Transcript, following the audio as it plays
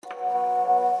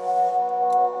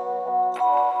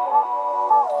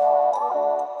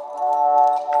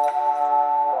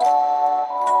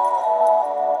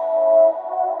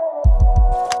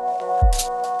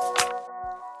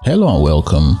Hello and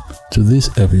welcome to this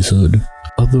episode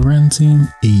of the Ranting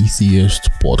Atheist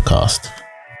podcast.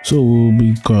 So we'll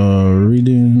be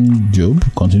reading Job,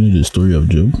 continue the story of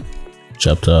Job,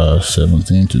 chapter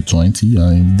 17 to 20,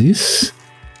 and in this,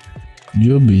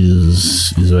 Job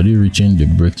is already reaching the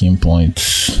breaking point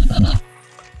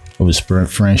of his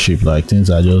friendship. Like, things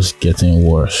are just getting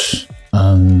worse.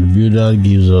 And Builder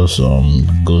gives us some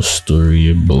ghost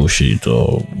story bullshit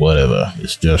or whatever.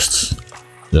 It's just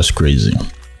crazy.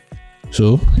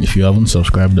 So if you haven't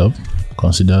subscribed up,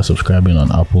 consider subscribing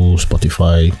on Apple,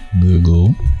 Spotify,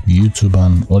 Google, YouTube,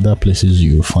 and other places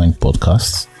you find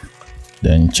podcasts.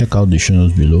 Then check out the show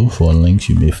notes below for links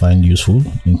you may find useful,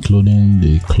 including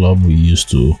the club we use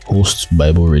to host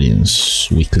Bible readings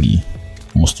weekly.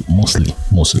 Mostly.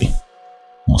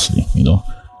 You know,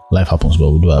 life happens,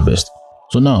 but we do our best.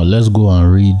 So now let's go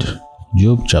and read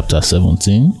Job chapter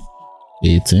 17,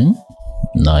 18,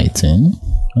 19,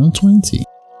 and 20.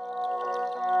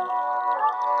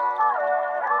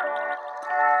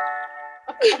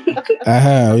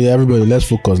 Yeah, everybody, let's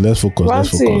focus. This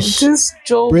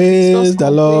Job Praise the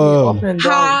Lord.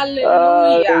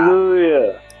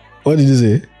 Hallelujah. What did you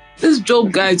say? This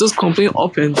Job guy is just complaining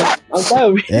up and down. I'm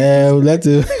sorry. Yeah, let's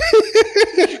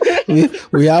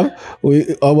we have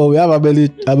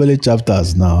how many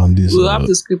chapters now on this? We'll have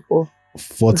to skip off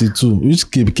 42. Which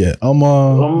skip care?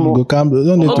 Go calm.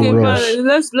 Don't need to rush.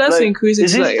 Let's increase it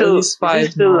to at least 5. Is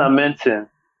it still lamenting?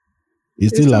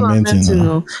 It's still lamenting.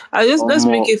 No. Let's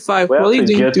make it 5. We have Probably to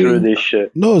doing get 3. through this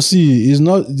shit. No, see, it's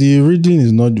not the reading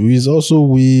is not. It's also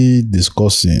we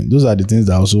discussing. Those are the things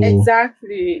that also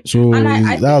exactly. So and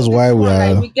I that's why we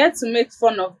are. Like, we get to make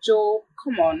fun of Job.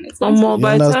 Come on, it's more. You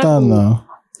understand now?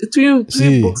 Three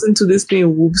books into this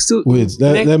thing, we'll still wait.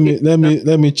 Let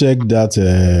me check that.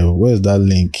 Where's that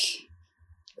link?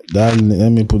 Let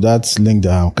me put that link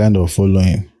that I'm kind of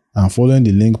following. I'm following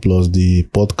the link plus the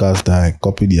podcast that I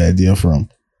copied the idea from.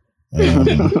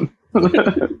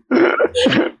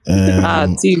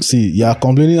 See, you are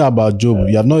complaining about Job.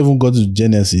 You have not even got to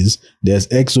Genesis. There's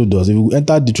Exodus. If you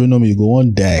enter Deuteronomy, you go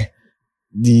won't die.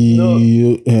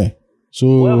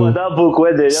 So what about that book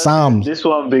where they Psalms? This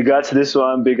one begat. You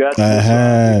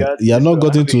have not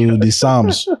gotten to the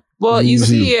Psalms. But you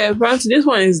see, Francis, this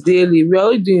one is daily. We're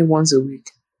only doing once a week.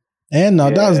 And now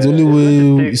that's the only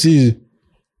way. You see,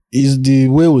 is the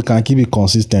way we can keep it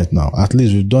consistent now. At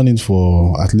least we've done it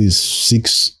for at least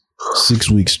six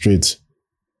weeks straight.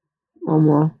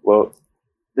 Well,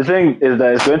 the thing is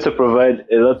that it's going to provide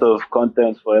a lot of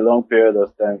content for a long period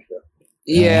of time. Sure.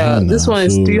 Yeah, this one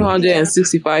is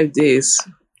 365 days.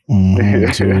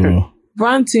 Ranting,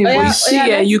 but you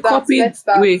see, you copied.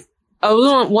 Wait, I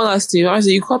was one last thing. I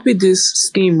said you copied this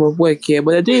scheme of work here,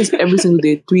 but they're doing it every single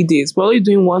day, 3 days. We're only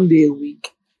doing 1 day a week.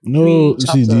 No,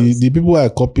 see, the people I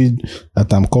copied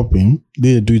that I'm copying,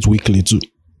 they do it weekly too.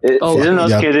 Is it not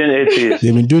kidding atheists?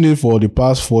 They've been doing it for the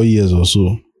past 4 years or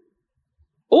so.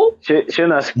 Oh, kidding.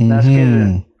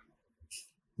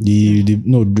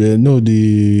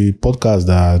 The podcast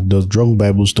that does drunk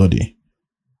Bible study.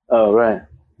 Oh, right.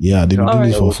 Yeah, they've been doing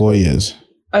it for 4 years.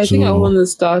 I think I want to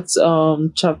start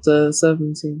chapter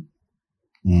 17.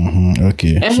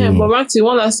 Okay. But Ranty,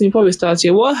 one last thing before we start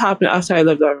here. What happened after I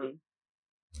left that room?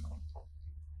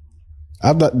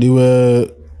 After they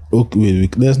were okay,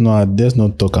 let's not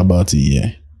talk about it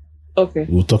here. Okay.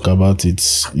 We'll talk about it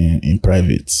in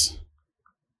private.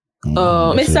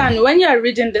 Listen, when you're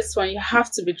reading this one, you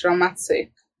have to be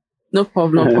dramatic. No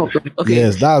problem. Okay.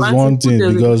 Yes, that's Ranty, one thing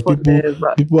because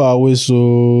people are always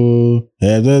so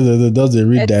does they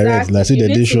read direct like say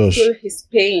they church. You need to feel his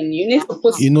pain. You need to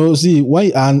put.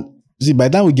 See, by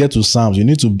the time we get to Psalms, you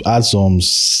need to add some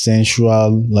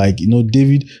sensual, like,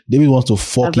 David wants to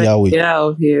fuck Yahweh. Get out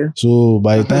of here. So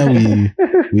by the time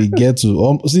we get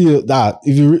to see that,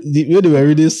 if you they were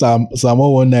reading Psalm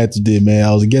 119 today, man,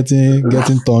 I was getting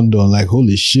turned on, like,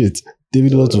 holy shit,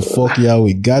 David wants to fuck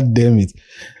Yahweh. God damn it.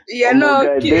 Yeah,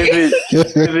 no. David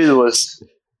was.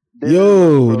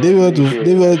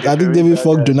 David. I think David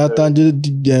fucked Jonathan.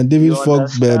 David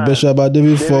fucked Bathsheba.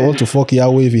 David want to fuck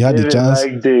Yahweh if he had the chance.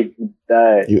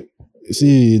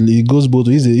 See, he goes both.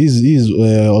 He's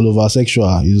all over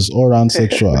sexual. He's all round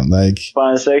sexual, like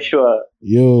pansexual.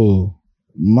 Yo,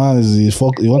 man, he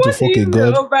want to fuck a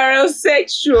god. Overall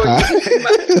sexual.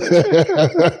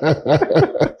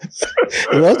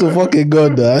 He wants to fuck a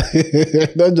god,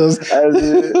 not just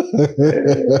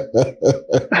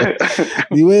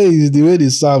the way the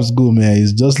Psalms go, man.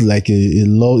 It's just like a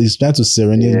law. He's trying to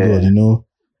serenade God,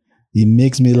 He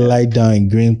makes me lie down in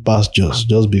green pastures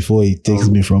just before he takes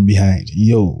me from behind.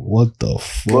 Yo, what the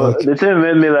fuck? But the thing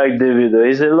made me like David, though.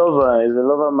 He's a lover. He's a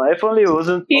lover man. If only he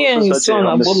wasn't He and his such son a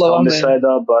are both lover men.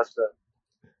 homicidal bastard.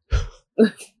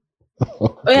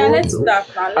 Oh yeah, let's start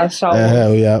now.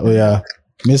 Oh yeah.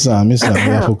 Miss Ann,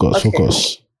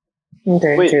 focus.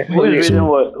 Okay. Wait, okay. who's reading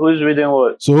what? Who's reading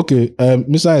what? So okay,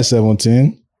 Miss Ann is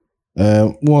 17.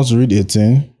 Who wants to read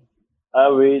 18?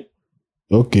 I'll read.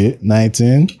 Okay,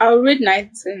 19. I'll read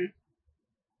 19.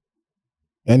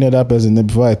 Any other person there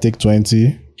before I take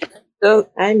 20?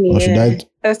 I mean, Or should I?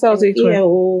 Esther will take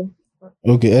 20.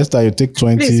 Okay, Esther, you take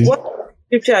 20. Please, what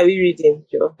scripture are we reading,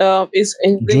 Joe? It's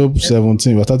in Job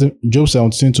 17. We're starting Job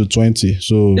 17 to 20.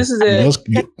 So this is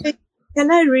Can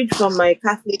I read from my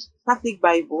Catholic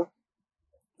Bible?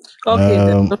 okay,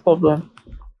 then no problem.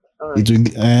 it will,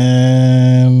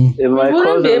 It might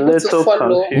cause a little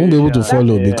follow. we won't be able to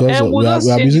follow because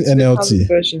we are using NLT.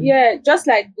 Yeah, just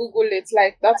like Google it.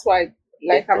 Like that's why.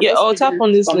 Like I'm just I'll tap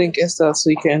on this reading link, Esther, so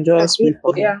you can enjoy us.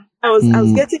 Yeah. I was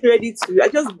getting ready to. I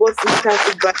just bought this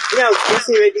Catholic Bible. Yeah, I was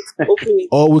getting ready to open it.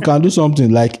 Or we can do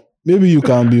something like maybe you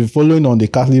can be following on the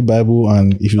Catholic Bible,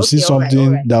 and if you see something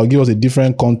all right. that will give us a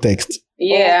different context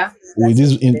Yeah. with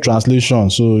this in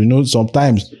translation. So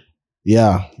sometimes,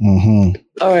 yeah. Mm-hmm.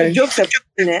 All right. Job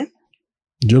 17, eh?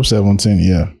 Job 17,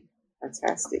 yeah.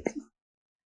 Fantastic.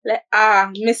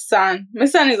 Miss San.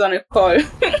 Miss San is on a call.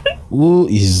 Who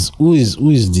is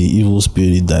the evil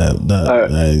spirit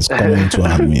that is coming into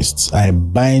our midst? I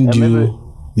bind you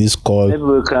this call. Maybe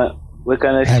we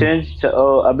can exchange.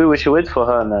 I bet we should wait for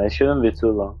her now. It shouldn't be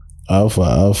too long.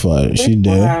 Alpha, is she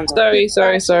there? Sorry.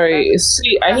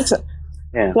 See, I need to.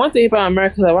 Yeah. One thing about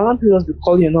America, why don't people just be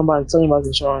calling your number and telling about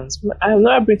insurance? I have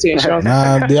never been to insurance.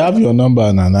 Nah, they have your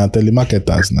number now.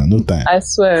 Telemarketers now. No time. I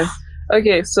swear.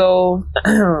 Okay, so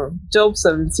Job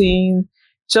 17.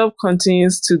 Job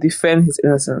continues to defend his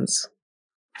innocence.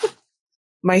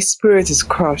 My spirit is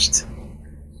crushed,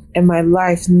 and my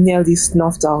life nearly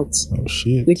snuffed out. Oh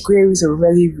shit! The grave is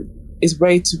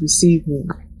ready to receive me.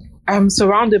 I am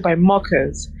surrounded by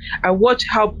mockers. I watch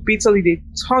how bitterly they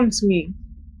taunt me.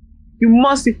 You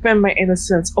must defend my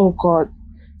innocence, oh God,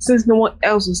 since no one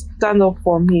else will stand up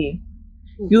for me.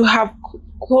 You have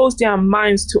closed their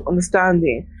minds to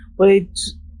understanding,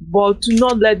 but do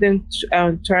not let them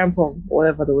trample,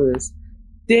 whatever the word is.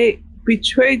 They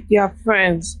betrayed their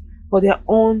friends for their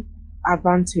own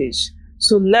advantage,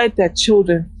 so let their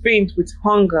children faint with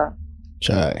hunger.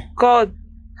 Chai. God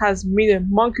has made a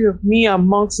monkey of me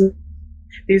amongst them.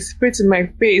 They spit in my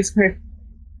face,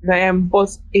 I am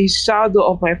but a shadow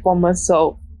of my former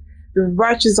self. The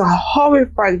righteous are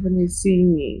horrified when they see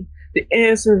me. The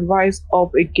innocent rise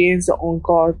up against the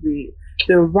ungodly.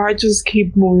 The righteous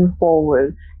keep moving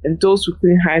forward, and those with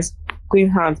clean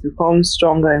hands become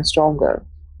stronger and stronger.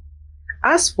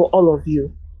 As for all of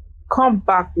you, come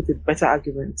back with a better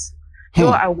argument.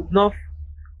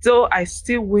 Though I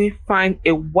still will find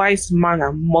a wise man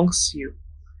amongst you.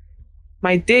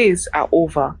 My days are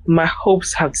over. My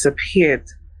hopes have disappeared.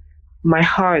 My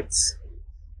heart's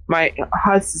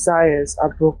desires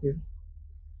are broken.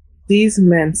 These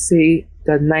men say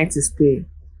that night is day.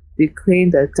 They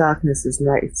claim that darkness is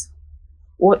night.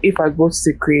 What if I go to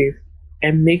the grave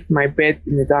and make my bed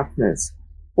in the darkness?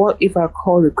 What if I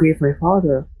call the grave my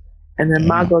father and the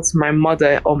maggot my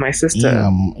mother or my sister?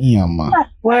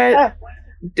 Where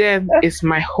then is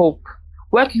my hope?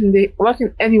 Where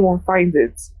can anyone find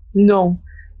it? No,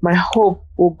 my hope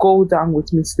will go down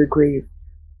with me to the grave.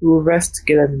 We will rest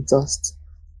together in dust.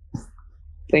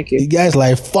 Thank you. You guys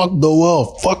like fuck the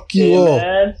world, fuck you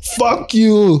all, fuck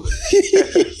you.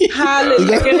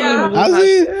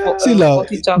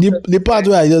 The part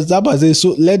where I just say, so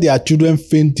let their children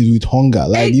faint with hunger,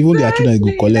 like even their children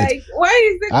go collect. Like,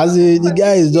 why is it? The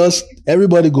guy is just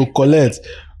everybody go collect.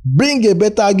 Bring a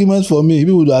better argument for me.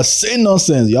 People that say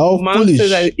nonsense. You're all foolish.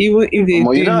 That even if they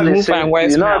they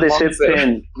say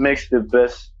pain makes the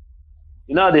best.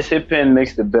 You know how they say pain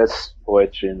makes the best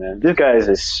poetry, man. This guy is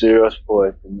a serious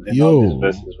poet. Yo,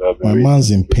 my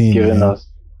man's in pain. Giving us,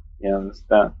 you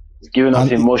understand? He's giving us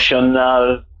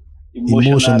emotional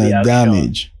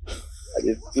damage. I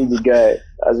just feel the guy.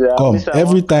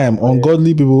 Every time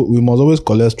ungodly people, we must always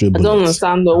collect stray bullets. I don't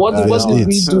understand though. What did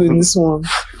we do in this one?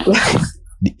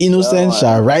 The innocent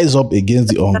shall rise up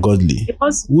against the ungodly.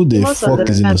 Who the fuck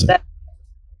is innocent?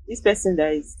 This person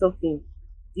that is talking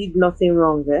did nothing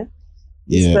wrong there.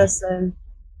 This person,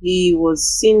 he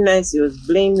was sinless, he was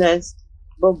blameless,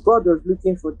 but God was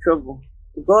looking for trouble.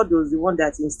 God was the one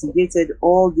that instigated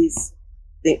all this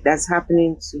thing that's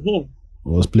happening to him. He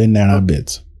was playing Naira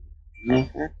bet.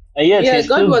 And yet Yeah, he's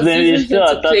God still was blaming, he's using still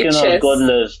him to play attacking us chess.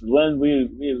 godless when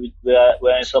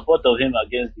we're in support of him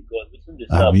against the God. Within the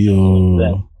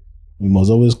Abi, we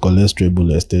must always collect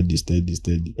treble steady.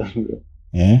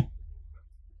 Yeah.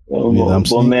 I'm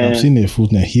seeing a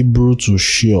footnote. Hebrew to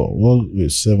sure. What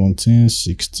is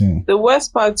 17:16? The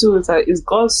worst part too is that it's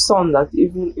God's son that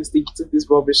even instigated this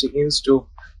rubbish against Job.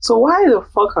 So why the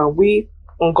fuck are we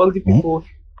ungodly people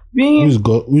being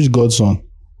Which God's son?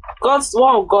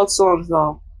 one of God's sons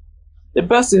now? The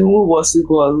person who was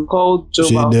called Job.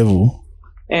 Say devil.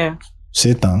 Yeah.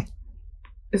 Satan.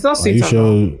 It's not Are Satan. you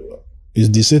sure? It's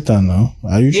the Satan now.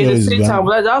 Are you sure it's it's Satan,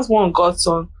 but that's one of God's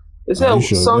son. They say Are you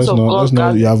sure? sons of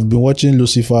God. You have been watching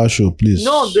Lucifer show, please.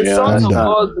 No, the sons of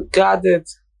God guarded.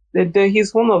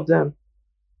 He's one of them.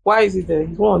 Why is he there?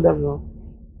 He's one of them now.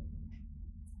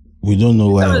 We don't know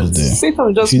why he was there.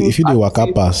 Satan just if you the waka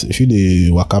pass,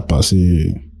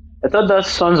 I thought that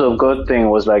sons of God thing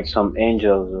was like some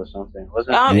angels or something,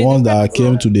 wasn't it? The ones that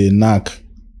came to the knack.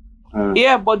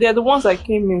 Yeah, but they're the ones that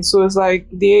came in, so it's like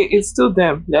it's still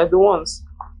them. They're the ones.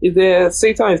 If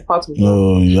Satan is part of them.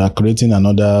 No, you are creating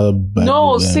another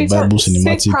Bible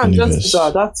cinematic Satan universe.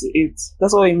 That's it.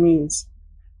 That's all it means.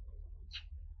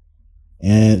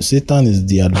 And Satan is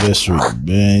the adversary.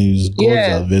 It's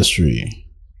God's adversary.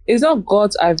 It's not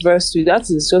God's adversary. That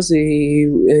is just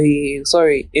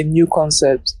a new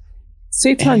concept.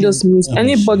 Satan just means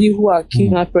anybody who are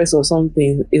kidnappers or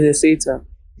something is a Satan.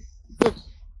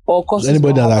 Or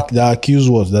anybody that accuse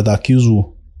what? That accuse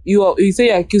who? You say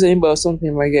you accuse anybody of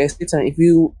something, right? You're a Satan. If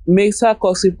you make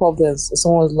causing problems in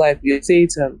someone's life, you're a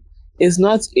Satan. It's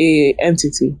not a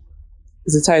entity.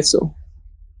 It's a title.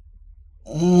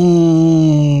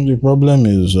 The problem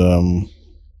is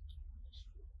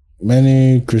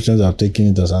many Christians have taken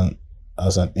it as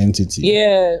an entity.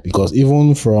 Yeah. Because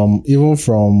even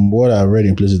from what I read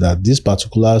in places, that this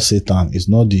particular Satan is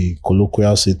not the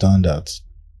colloquial Satan that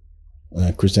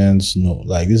Christians know.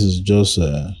 Like, this is just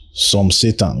some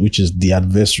Satan, which is the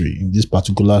adversary in this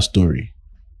particular story.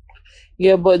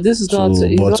 Yeah, but this is not.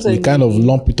 But we kind of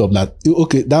lump it up. Like,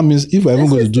 okay, that means if we're even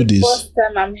going to do this. First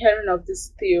time I'm hearing of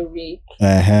this theory.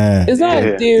 It's not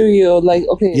a theory, or like,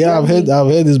 okay. Yeah, I've heard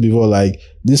this before. Like,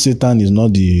 this Satan is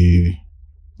not the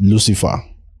Lucifer,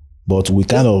 but we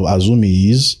kind of assume he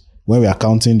is when we are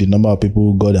counting the number of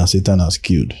people God and Satan has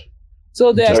killed.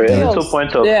 So there are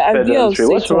pedantry.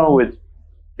 What's wrong with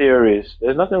theories?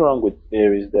 There's nothing wrong with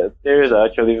theories. The theories are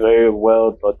actually very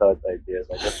well thought out ideas.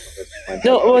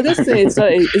 This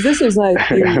is not a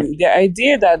theory. The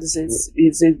idea that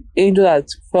it's an angel that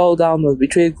fell down or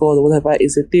betrayed God or whatever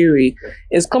is a theory.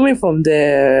 It's coming from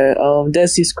the Dead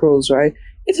Sea Scrolls, right?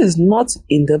 It is not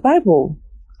in the Bible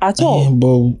at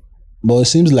all. But it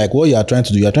seems like what you are trying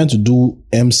to do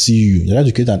MCU. You're trying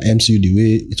to create an MCU the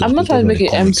way it was. I'm not trying to make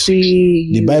an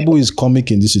MCU. The Bible is comic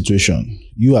in this situation.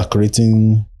 You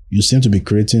seem to be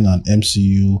creating an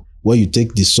MCU where you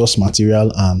take the source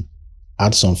material and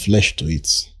add some flesh to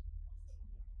it.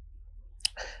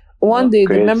 One day,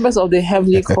 the members of the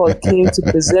heavenly court came to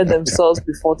present themselves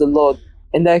before the Lord,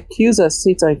 and the accuser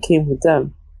Satan came with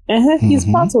them. And he's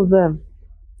part of them.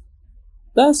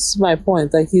 That's my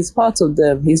point. Like, he's part of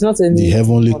them. He's not in the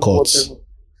heavenly courts.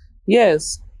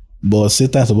 Yes. But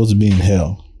Satan is supposed to be in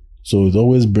hell. So it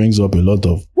always brings up a lot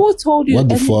of... Who told you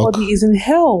everybody is in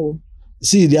hell?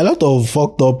 See, there are a lot of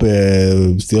fucked up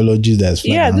theologies that's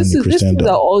flying around in Christendom. These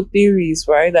are all theories,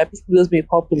 right? That people just make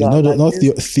popular. It's not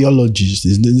theologies.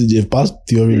 They've passed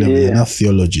theory level. They're not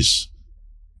theologies.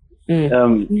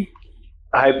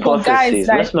 Hypotheses.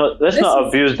 Guys, let's not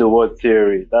abuse the word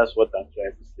theory. That's what I'm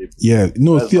trying to say. Yeah,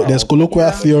 no, there's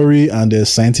colloquial theory and there's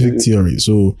scientific theory.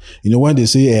 So, when they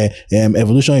say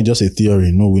evolution is just a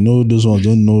theory, no, we know those ones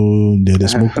don't know, they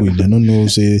smoke weed. They don't know,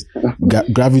 say,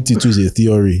 gravity too is a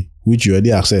theory, which you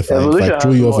already accept. If I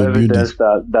throw you off a building.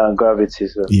 Than gravity.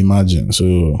 So. Imagine.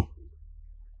 So,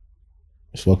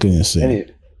 it's fucking insane.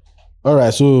 Anyway. All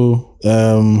right, so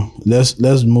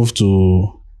let's move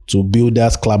to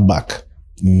Builder's clapback.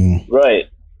 Right.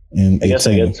 I guess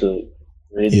I get to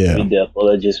read the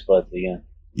apologies part again.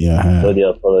 Yeah. For the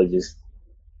apologies.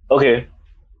 Okay.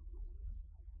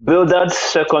 Bildad's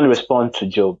second response to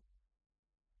Job.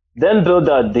 Then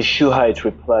Bildad the Shuhite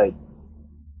replied,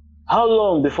 "How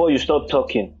long before you stop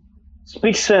talking?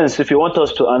 Speak sense if you want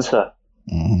us to answer.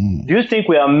 Mm-hmm. Do you think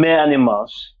we are mere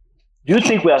animals? Do you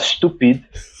think we are stupid?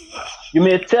 You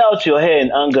may tear out your hair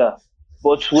in anger,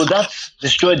 but will that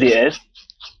destroy the earth?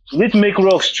 Will it make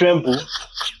rocks tremble?"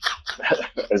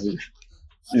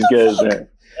 These guys, man.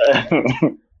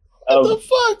 What the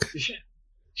fuck?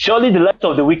 Surely the light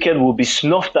of the wicked will be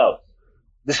snuffed out.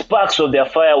 The sparks of their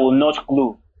fire will not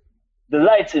glow. The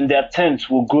lights in their tents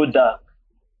will grow dark.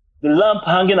 The lamp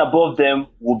hanging above them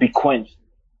will be quenched.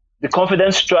 The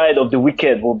confident stride of the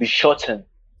wicked will be shortened.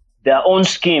 Their own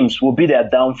schemes will be their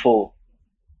downfall.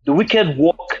 The wicked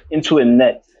walk into a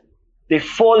net. They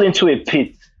fall into a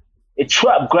pit. A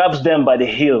trap grabs them by the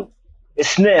heel. A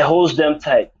snare holds them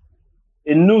tight.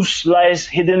 A noose lies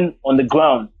hidden on the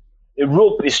ground. A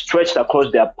rope is stretched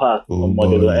across their path.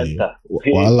 Wahala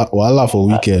for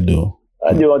wicked though.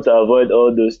 I do want to avoid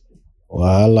all those.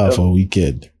 Wahala for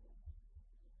wicked.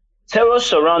 Terror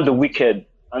surrounds the wicked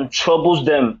and troubles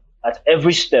them at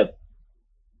every step.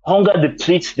 Hunger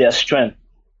depletes their strength,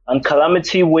 and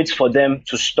calamity waits for them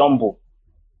to stumble.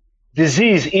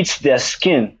 Disease eats their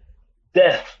skin.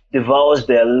 Death devours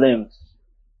their limbs.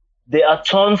 They are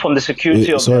torn from the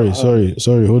security of their home.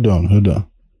 Sorry. Hold on.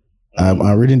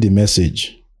 I'm reading the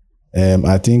message.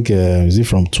 I think is it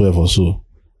from 12 or so?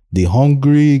 The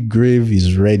hungry grave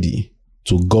is ready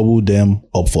to gobble them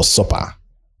up for supper,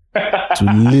 to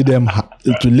lay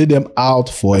them out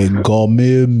for a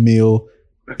gourmet meal,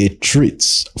 a treat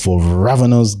for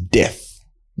ravenous death.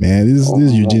 Man, this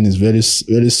Eugene is very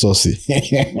very saucy.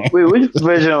 Wait, which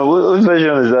version? Which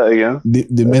version is that again?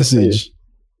 The message.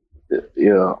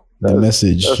 Yeah. The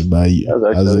message by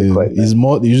nice. is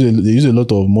more they use a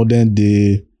lot of modern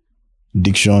day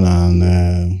diction and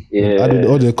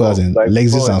all they call it like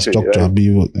lexis and structure.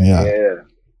 Right?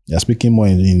 They're speaking more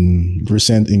in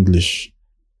recent English.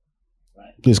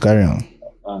 Right. Please carry on.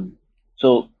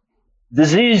 So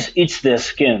disease eats their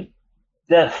skin,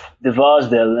 death devours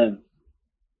their limbs.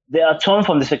 They are torn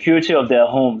from the security of their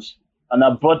homes and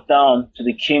are brought down to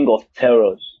the king of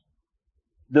terrors.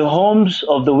 The homes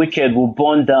of the wicked will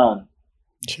burn down.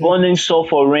 Burning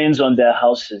sulfur rains on their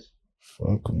houses.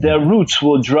 Their roots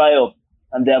will dry up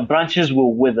and their branches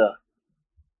will wither.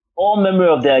 All memory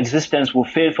of their existence will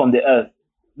fade from the earth.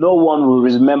 No one will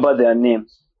remember their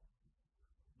names.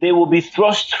 They will be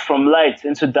thrust from light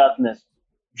into darkness,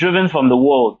 driven from the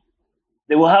world.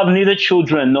 They will have neither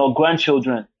children nor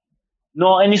grandchildren,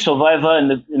 nor any survivor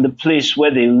in the place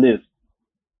where they live.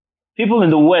 People in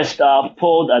the West are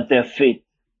appalled at their fate.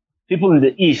 People in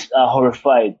the East are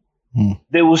horrified.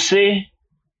 They will say,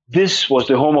 this was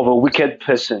the home of a wicked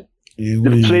person,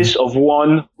 the place of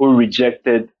one who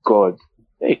rejected God.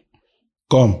 Hey.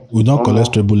 Come, we don't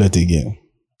cholesterol bullet again.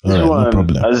 All right, no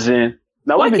problem. As in,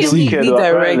 now what is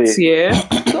direct here?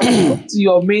 To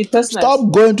your main personal.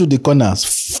 Stop going to the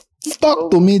corners.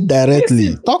 Talk to me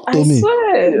directly. Talk to me.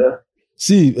 Swear.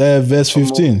 See, verse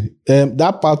 15.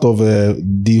 That part of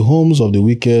the homes of the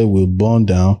wicked will burn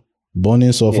down.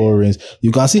 Burning sulfur rains.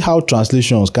 You can see how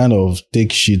translations kind of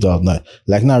take shit out now.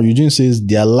 Like now, Eugene says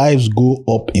their lives go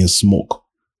up in smoke.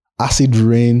 Acid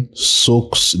rain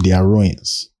soaks their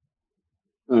ruins.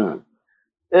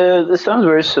 It sounds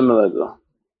very similar though.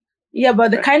 Yeah,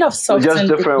 but the kind of substance.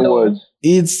 Just different words.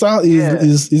 It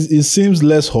seems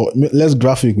less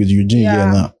graphic with Eugene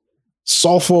here now.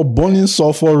 Burning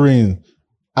sulfur rain.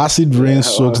 Acid rain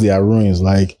soaks their ruins.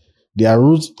 Like their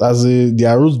roots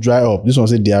dry up. This one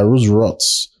said their roots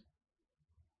rots.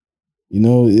 You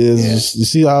know, you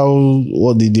see how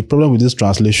the problem with this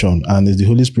translation, and is the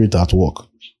Holy Spirit at work.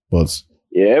 But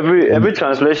every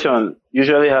translation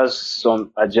usually has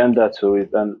some agenda to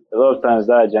it, and a lot of times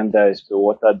that agenda is to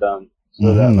water down.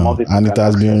 So that more people and it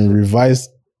has been revised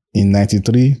in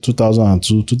 93,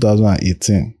 2002,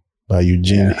 2018 by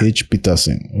Eugene H.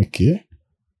 Peterson. Okay.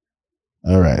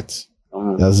 All right.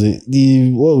 That's it.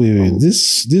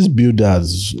 These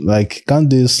builders, like, can't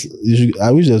this?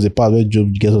 I wish there's a part where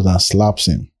Job gets out and slaps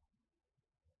him.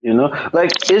 You know,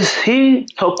 like, is he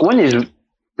when he's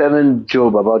telling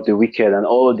Job about the wicked and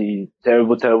all the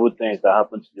terrible, terrible things that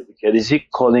happen to the wicked? Is he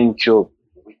calling Job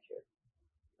wicked?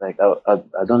 Like,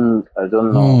 I don't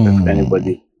know if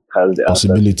anybody has the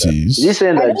possibilities. Is he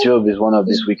saying that Job is one of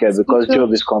these wicked because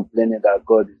Job is complaining that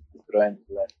God is destroying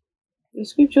his life? The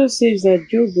scripture says that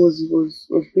Job was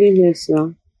blameless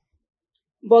now.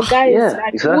 But guys,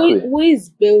 exactly. who is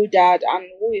Bildad and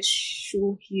who is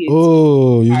Shuhit?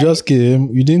 Oh, you just came.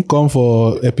 You didn't come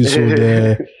for episode.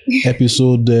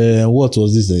 What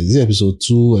was this? Is it episode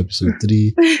 2, episode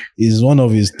 3? Is one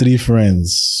of his 3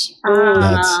 friends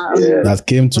that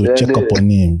came to check up on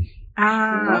him.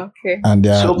 Okay. And they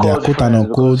are quote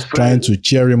unquote trying to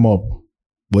cheer him up,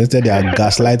 but instead they are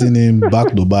gaslighting him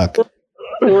back to back.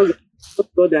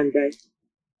 God and die.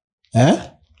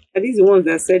 Are these the ones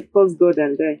that said curse God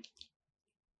and die?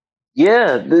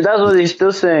 Yeah, that's what he's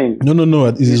still saying. No.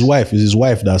 It's his wife. It's his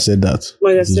wife that said that.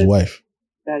 It's his wife.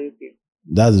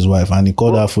 That's his wife, and he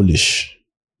called her foolish.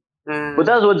 But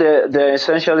that's what they're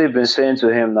essentially been saying to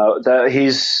him now, that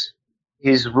he's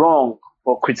wrong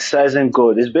for criticizing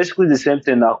God. It's basically the same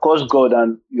thing. Now, curse God,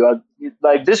 and you are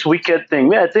like this wicked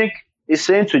thing. I think it's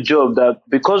saying to Job that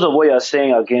because of what you are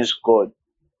saying against God,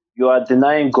 you are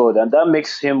denying God, and that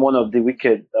makes him one of the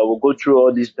wicked that will go through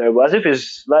all these terrible, as if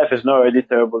his life is not already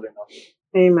terrible enough.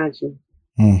 Can you imagine?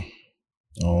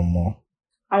 Oh, more.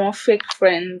 Our fake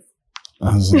friends.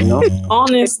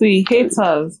 Honestly,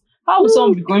 haters. How would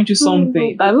someone be going through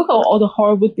something? Like, look at all the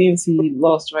horrible things he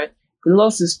lost, right? He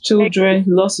lost his children,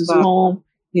 he lost his home,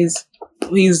 his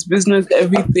business,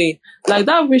 everything. Like,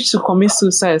 that rich to commit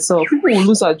suicide. So people will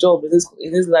lose their job in this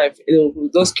life. They will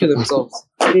just kill themselves.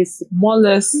 It's more or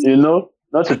less.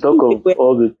 Not to talk of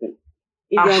all the things.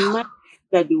 In their mind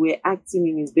that they were acting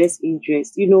in his best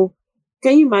interest,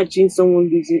 can you imagine someone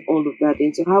losing all of that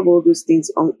and to have all those things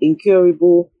on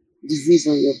incurable disease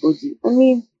on your body? I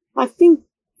mean, I think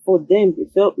for them, they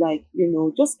felt like,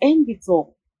 just end it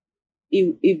all.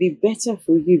 It'd be better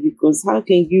for you, because how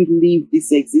can you live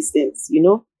this existence?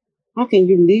 How can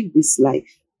you live this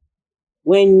life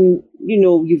when,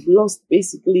 you've lost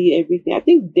basically everything? I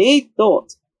think they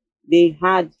thought they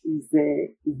had his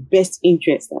best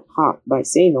interest at heart by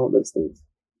saying all those things.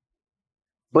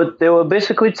 But they were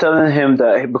basically telling him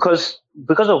that because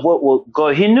of what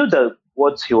God, he knew that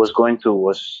what he was going through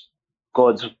was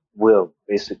God's will,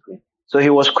 basically. So he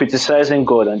was criticizing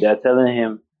God, and they're telling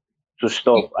him to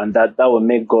stop, and that will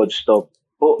make God stop.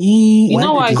 But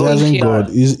when criticizing God,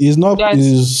 is not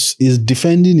is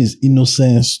defending his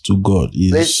innocence to God.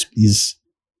 Is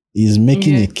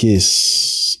making a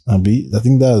case. I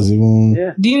think that's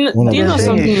even Do you know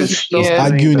something? He's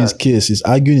arguing his case. He's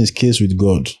arguing his case with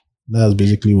God. That's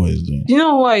basically what he's doing. Do you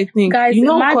know what I think? Guys,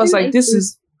 because like this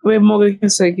is where Morgan can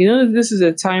say, this is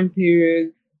a time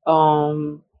period.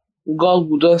 God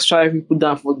will just drive people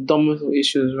down for the dumbest of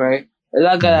issues, right?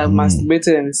 That guy that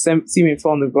masturbated and see me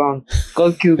fall on the ground.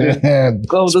 God killed him.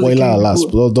 Spoiler alert.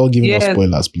 Don't give me no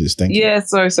spoilers, please. Thank you. Yeah,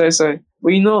 sorry.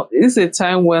 But it's a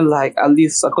time when, like, at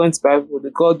least according to the Bible, the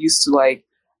God used to like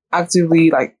actively,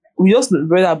 like, we just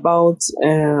read about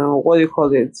what do you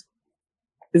call it?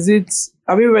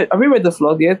 Have we read the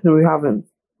flood yet? No, we haven't.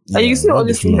 Yeah, and you see all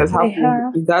these things that's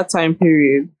happened in that time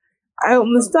period. I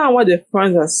understand why the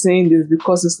friends are saying this,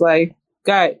 because it's like,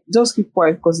 guy, just keep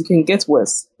quiet because it can get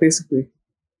worse, basically.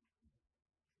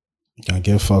 You can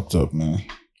get fucked up, man.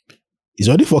 He's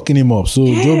already fucking him up. So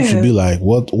Job should be like,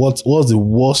 what's the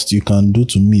worst you can do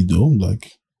to me, though?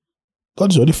 Like,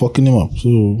 God's already fucking him up.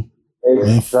 So,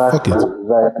 man, fuck it.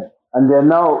 Exactly. And they're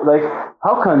now like,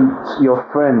 how can your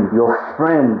friend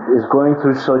is going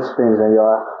through such things, and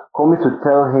you're coming to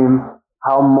tell him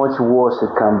how much worse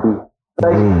it can be?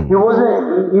 Like, he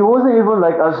wasn't even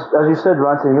like, as you said,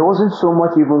 ranting, he wasn't so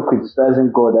much even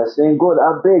criticizing God as saying, God,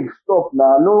 I beg, stop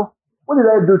now. No, what did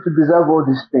I do to deserve all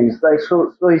these things? Like,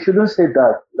 so he shouldn't say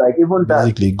that. Like, even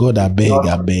basically, God, I beg. God,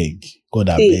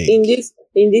 I beg.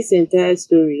 In this entire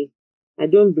story, I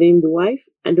don't blame the wife.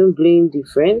 I don't blame the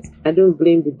friends. I don't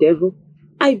blame the devil.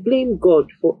 I blame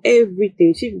God for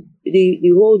everything. See, the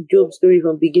whole Job story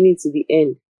from beginning to the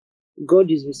end,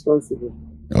 God is responsible.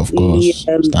 Of course,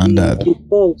 standard.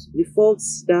 The fault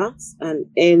starts and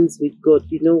ends with God.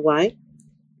 You know why?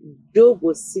 Job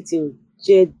was sitting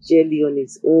jelly on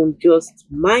his own, just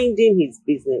minding his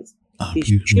business. His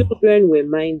children were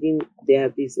minding their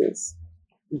business.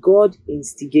 God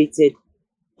instigated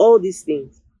all these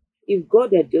things. If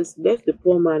God had just left the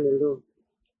poor man alone,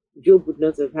 Job would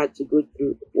not have had to go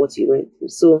through what he went through.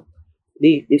 So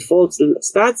the fault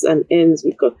starts and ends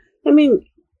with God. I mean,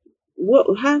 where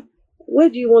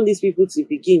do you want these people to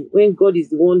begin when God is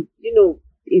the one,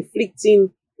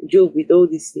 inflicting Job with all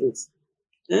these things?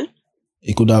 Huh?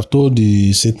 He could have told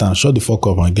the Satan, shut the fuck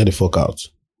up and get the fuck out.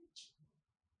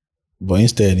 But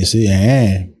instead, he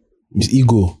say, Miss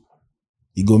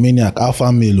egomaniac, alpha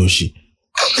male, she.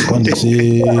 When they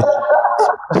say,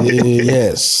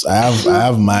 yes, I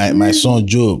have my son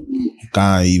Job.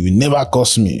 He will never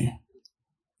curse me.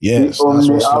 Yes, that's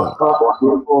what's up.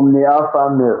 Alpha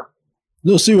male.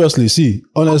 No, seriously, see,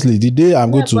 honestly, the day I'm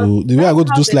going to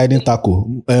do sliding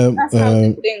tackle,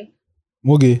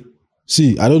 okay,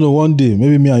 see, I don't know, one day,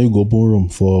 maybe me and you go open room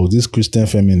for this Christian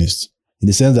feminist, in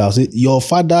the sense that I'll say, your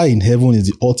father in heaven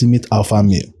is the ultimate alpha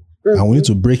male, and we need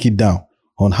to break it down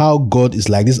on how God is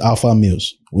like these alpha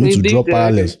males. We need to drop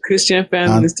parallels. Christian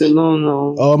feminist alone,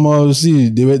 no. See,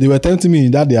 they were tempting me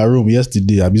in their room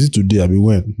yesterday. I'm busy today.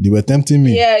 They were tempting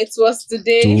me. Yeah, it was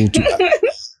today.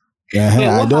 I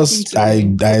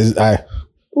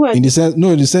in the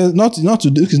sense, not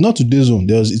today. It's not today's zone.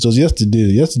 It was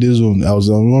yesterday. Yesterday's zone. I was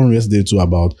on one yesterday too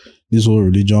about this whole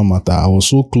religion matter. I was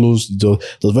so close. It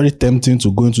was very tempting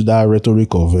to go into that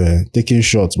rhetoric of taking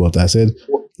shots, but I said,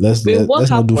 let's Wait, what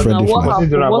let's not do happened friendly now? What fire. Was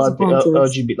it happened? What's about the the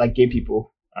context? LGBT, like gay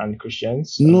people and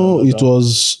Christians? No, it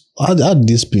was at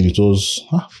this point. It was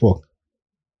fuck.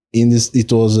 In this,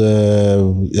 it was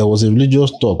there was a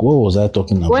religious talk. What was I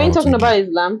talking about? When you talking again? about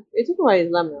Islam, you're talking about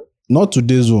Islam now. Not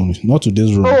today's room. Not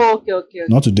today's room. Oh, okay.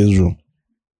 Not today's room.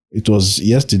 It was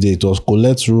yesterday. It was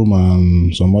Colette's room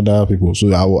and some other people.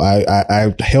 So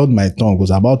I held my tongue.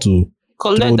 Was about to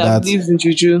throw Colette that that. believes in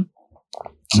juju.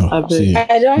 No, I bet. see,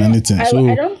 I don't. anything. So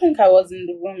I don't think I was in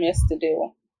the room yesterday.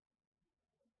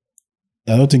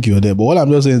 I don't think you were there. But what I'm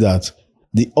just saying is that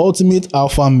the ultimate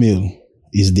alpha male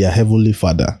is their heavenly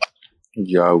father.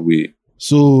 Yahweh.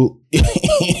 So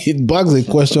it begs a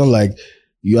question like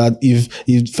you are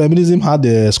if feminism had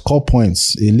the score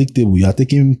points, a league table, you are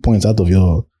taking points out of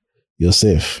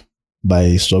yourself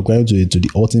by subscribing to the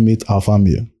ultimate alpha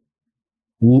male,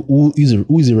 who is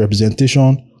a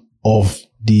representation of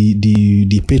the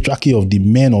patriarchy of the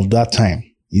men of that time.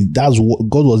 That's what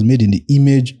God was made in the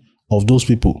image of those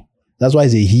people. That's why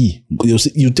it's a he.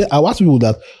 I ask people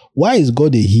that why is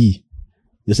God a he?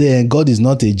 You say God is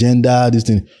not a gender, this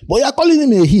thing. But you are calling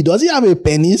him a he. Does he have a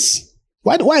penis?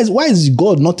 Why is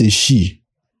God not a she?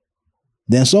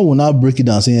 Then some will now break it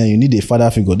down saying you need a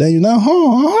father figure. Then you now,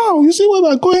 you see where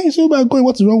we're going? You see where we're going?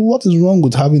 What is wrong? What is wrong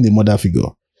with having a mother figure?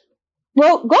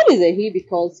 Well, God is a he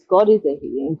because God is a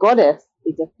he, and goddess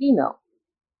is a female.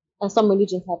 And some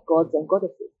religions have gods and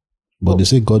goddesses. But they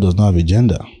say God does not have a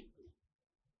gender.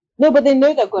 No, but they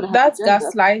know that God has That's a gender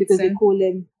gaslighting. because they call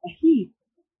him a he.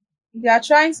 They are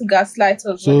trying to gaslight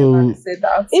us So- whenever they say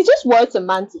that. It's just word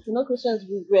semantics. You know, Christians,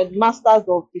 we read masters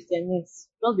of Christianese.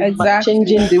 Not be Exactly.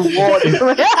 changing the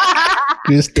word.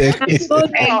 Christian. Exactly.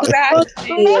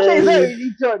 Religion is not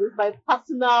religion. It's my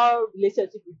personal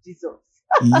relationship with Jesus.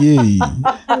 Yay.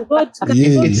 And God,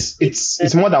 Yay.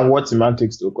 It's more than word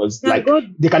semantics though, because like God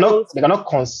they cannot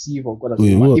conceive of God as a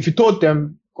Wait, woman. what? If you told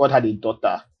them God had a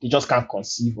daughter, they just can't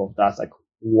conceive of that. Like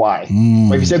why? Mm.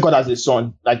 But if you say God has a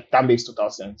son, like that makes total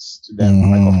sense to them.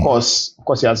 Like of course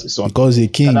he has a son. Because a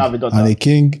king Cannot have a daughter. and a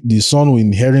king, the son will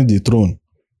inherit the throne.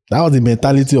 That was the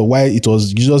mentality of why it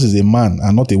was Jesus is a man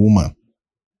and not a woman.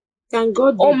 can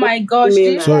God be Oh my both gosh, do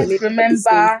female you and Sorry. guys male at the same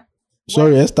remember?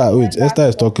 Sorry, Esther. Wait, when Esther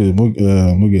is talking.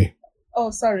 Muge. Oh,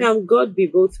 sorry. Can God be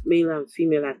both male and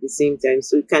female at the same time?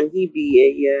 So can he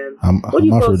be a I'm what do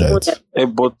you call hermaphrodite.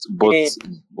 someone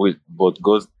that- But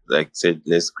God like said,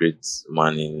 let's create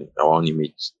man in our own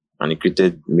image, and He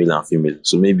created male and female.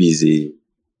 So maybe it's a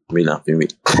male and female.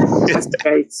 that's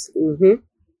right? Mm-hmm.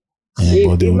 Yeah,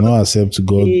 but they will not accept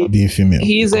God being female.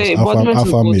 He's a because embodiment of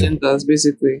alpha both male. genders,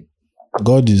 basically.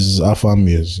 God is alpha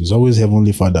male. He's always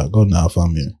heavenly father. God is alpha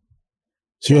male.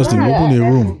 Seriously, we open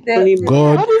a room.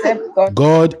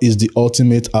 God is the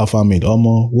ultimate alpha male.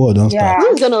 Omo, what don't start.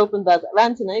 Who's gonna open that?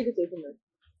 Rantina, you can open that.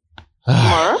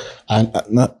 And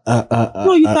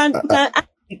No, you can ask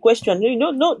the question.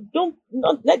 No, don't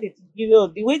let it.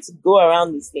 The way to go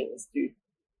around these things, to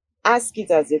ask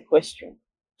it as a question,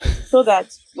 so that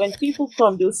when people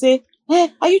come, they'll say, "Hey,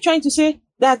 are you trying to say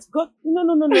that God?"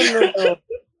 No.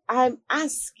 I'm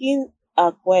asking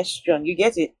a question. You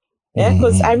get it? Yeah,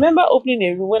 because I remember opening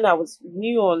a room when I was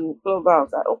new on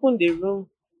Clubhouse. I opened a room,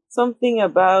 something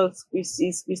about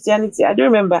Christianity. I don't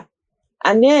remember.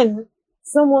 And then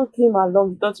someone came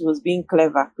along, thought he was being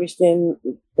clever. Christian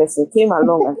person came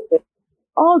along and said,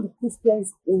 all the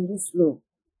Christians in this room,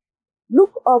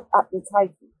 look up at the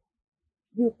title.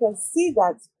 You can see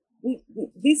that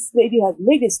this lady has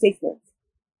made a statement.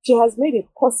 She has made a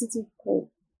positive claim.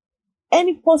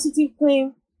 Any positive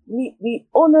claim, the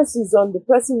onus is on the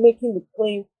person making the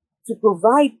claim to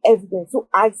provide evidence. So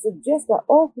I suggest that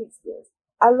all Christians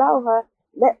allow her,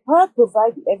 let her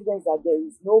provide the evidence that there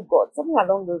is no God, something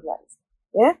along those lines.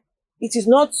 Yeah, it is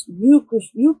not you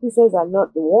Christians are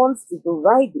not the ones to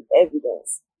provide the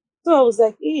evidence. So I was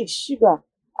like, hey, Shiba,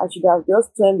 I should have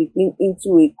just turned the thing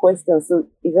into a question. So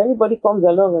if anybody comes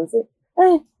along and says,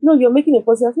 hey, no, you're making a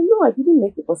positive, I said, no, I didn't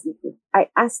make a positive. I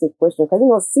asked the question. Can you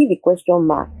not see the question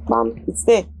mark? Ma'am, it's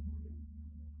there.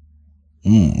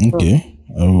 Okay.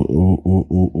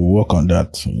 We'll work on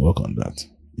that.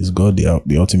 Is God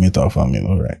the ultimate alpha male?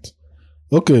 All right.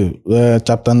 Okay.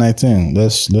 Chapter 19.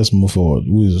 Let's move forward.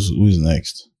 Who is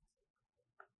next?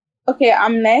 Okay,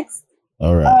 I'm next.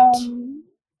 All right.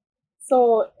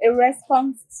 So a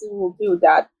response to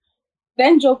Bildad.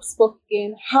 Then Job spoke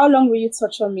again. How long will you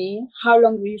torture me? How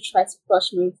long will you try to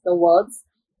crush me with the words?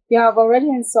 You have already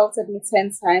insulted me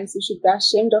 10 times. You should be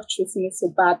ashamed of treating me so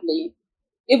badly.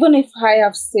 Even if I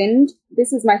have sinned,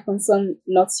 this is my concern,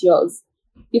 not yours.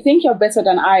 You think you're better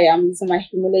than I am, using my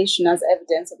humiliation as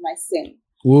evidence of my sin.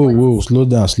 Whoa, slow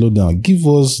down. Give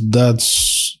us that.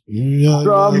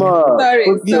 Drama.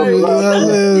 Sorry.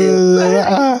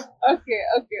 Ah, Okay,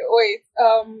 wait.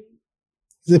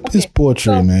 it's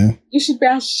poetry, So man. you should be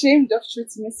ashamed of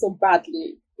treating me so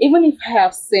badly. Even if I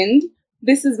have sinned,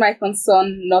 this is my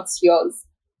concern, not yours.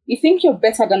 You think you're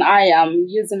better than I am,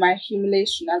 using my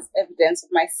humiliation as evidence of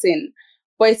my sin.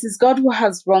 But it is God who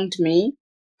has wronged me,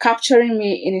 capturing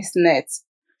me in his net.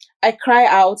 I cry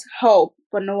out, help,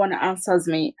 but no one answers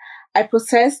me. I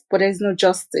protest, but there is no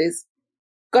justice.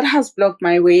 God has blocked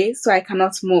my way, so I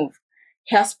cannot move.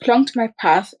 He has plunged my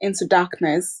path into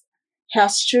darkness. He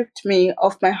has stripped me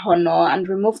of my honor and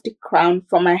removed the crown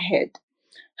from my head.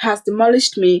 He has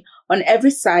demolished me on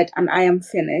every side, and I am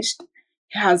finished.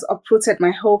 He has uprooted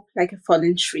my hope like a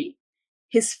fallen tree.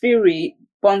 His fury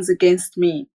burns against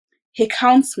me. He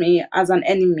counts me as an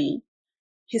enemy.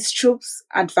 His troops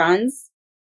advance.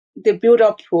 They build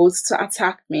up roads to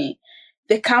attack me.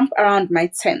 They camp around my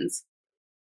tent.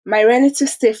 My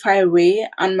relatives stay far away,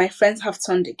 and my friends have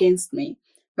turned against me.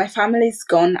 My family is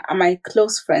gone, and my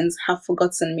close friends have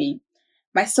forgotten me.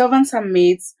 My servants and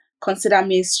maids consider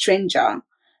me a stranger.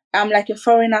 I am like a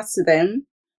foreigner to them.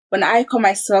 When I call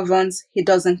my servant, he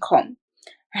doesn't come.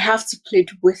 I have to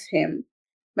plead with him.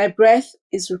 My breath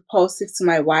is repulsive to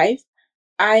my wife.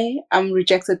 I am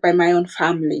rejected by my own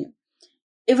family.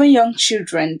 Even young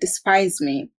children despise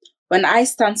me. When I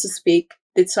stand to speak,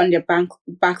 they turn their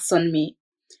backs on me.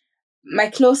 My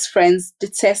close friends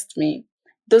detest me.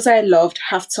 Those I loved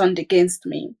have turned against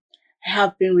me. I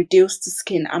have been reduced to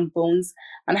skin and bones,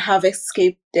 and I have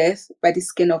escaped death by the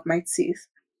skin of my teeth.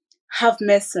 Have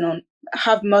mercy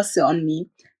on me.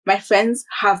 My friends,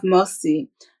 have mercy,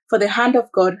 for the hand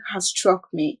of God has struck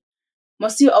me.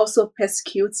 Must you also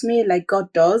persecute me like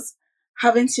God does?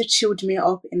 Haven't you chilled me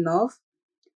up enough?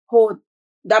 Oh,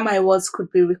 that my words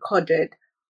could be recorded.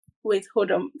 Wait,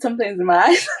 hold on. Something's in my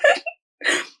eyes.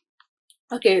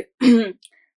 Okay.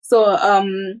 So,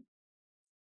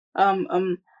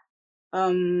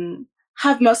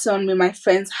 have mercy on me, my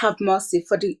friends, have mercy,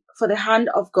 for the hand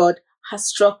of God has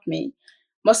struck me.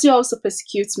 Must you also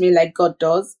persecute me like God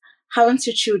does? Haven't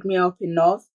you chewed me up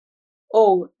enough?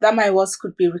 Oh, that my words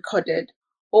could be recorded.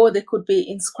 Oh, they could be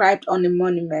inscribed on a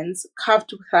monument,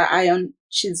 carved with an iron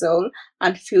chisel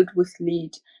and filled with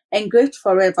lead, engraved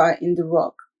forever in the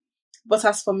rock. But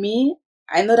as for me,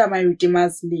 I know that my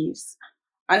Redeemer lives,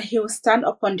 and he will stand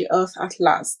upon the earth at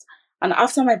last. And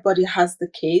after my body has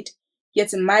decayed,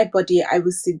 yet in my body I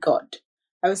will see God.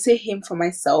 I will see him for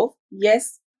myself.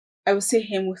 Yes, I will see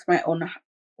him with my own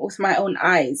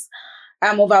eyes. I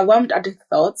am overwhelmed at the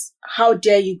thoughts. How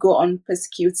dare you go on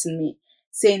persecuting me,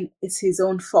 saying it's his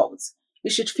own fault? You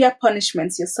should fear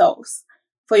punishment yourselves,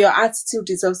 for your attitude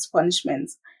deserves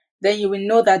punishment. Then you will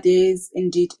know that there is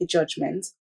indeed a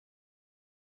judgment.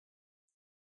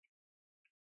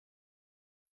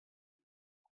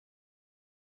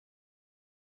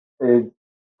 A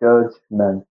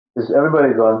judgment. Is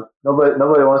everybody gone?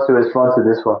 Nobody wants to respond to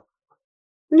this one.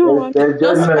 No, There's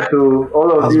judgment to all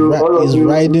of you. He's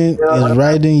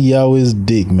riding Yahweh's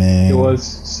dick, man. He was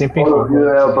simping All for of you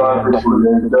God. Abraham people,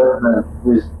 there's judgment.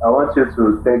 Please, I want you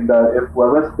to take that. If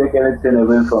we're going to take anything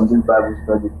away from this Bible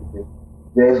study today,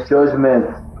 there's judgment.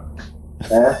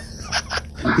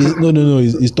 No.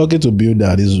 He's talking to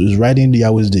Bildad. He's riding the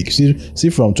Yahweh's dick. See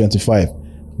from 25.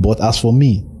 But as for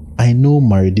me, I know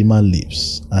my Redeemer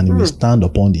lives, and he will stand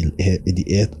upon the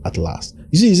earth at last.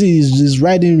 You see, he's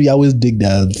riding Yahweh's dick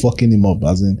that fucking him up,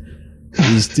 as in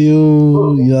he's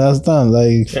still, you understand,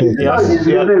 like It's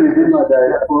the only Redeemer that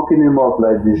is fucking him up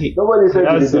like this. Nobody said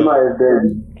the Redeemer is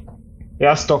dead. He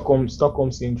has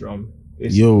Stockholm syndrome.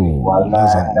 Yo,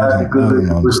 That's a good way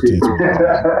to put it.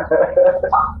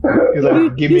 He's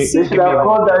like, give me. They should have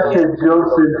called that shit Job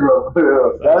syndrome.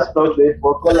 That's not it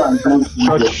for calling Job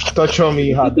syndrome. Touch on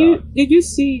me harder. Did you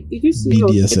see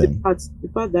BDSM. the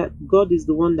part that God is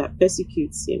the one that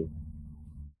persecutes him?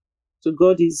 So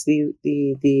God is the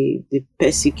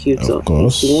persecutor. Of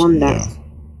course, He's the one that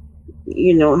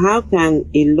how can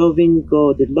a loving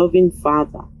God, a loving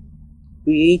Father,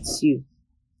 create you?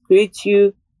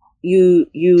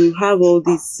 You have all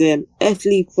these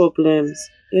earthly problems.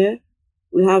 Yeah,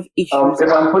 we have issues.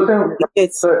 If I'm putting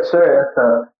sorry,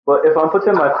 Esther, but if I'm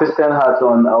putting my Christian hat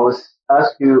on, I will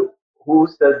ask you, who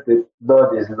said that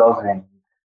God is loving?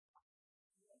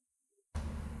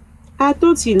 I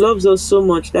thought he loves us so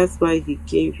much. That's why he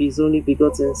gave his only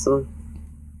begotten son.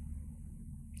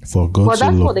 For God so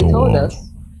loved the world.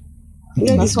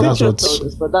 Yeah, That's what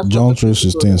John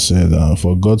 3:16 said.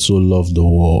 For God so loved the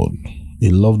world. He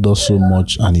loved us so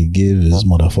much, and he gave his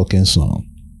motherfucking son.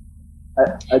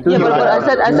 I told Yeah, you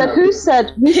but I said, who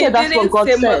said that's what God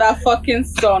said? Motherfucking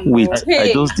son. Wait,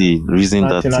 Hey. I just the reason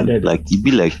that Nothing added. like it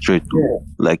be like threat.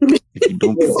 Like if you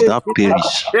don't that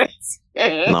perish.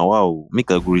 Now wow, make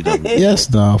a good reader. Yes,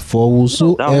 now for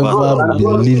whosoever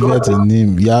believeth in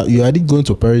him, you are already going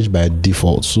to perish by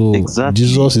default. So Exactly.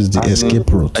 Jesus is the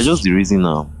escape route. I just the reason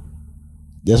now.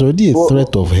 There's already a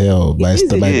threat of hell by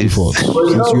default. Since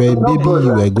you are a baby,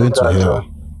 you are going to hell.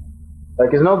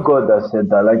 Like, it's not God that said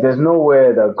that. Like, there's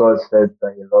nowhere that God said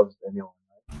that He loves anyone.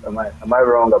 Am I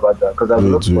wrong about that? Because I've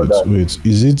looked for that. Wait.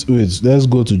 Let's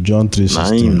go to John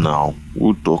 3:16. Now,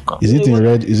 who talk? Is it in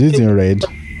red? Is it in red?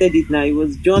 Said it now. It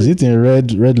was John. Is it in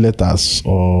red letters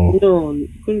or? No,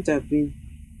 couldn't have been.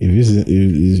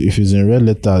 If it's in red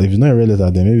letter, if it's not in red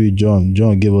letter, then maybe John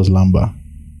gave us Lamba.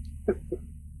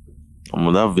 I'm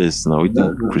on that verse now. We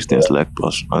think Christians like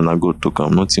us, and I go talk.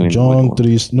 I'm not seeing John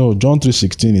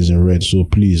 3:16 is in red. So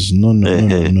please, no. No. It's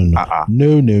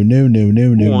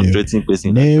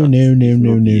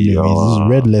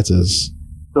red letters.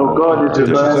 So God is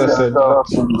referring to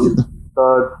himself in the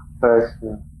third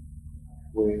person.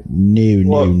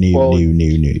 No.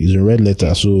 It's in red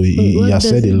letter. So he has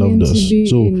said he loved us.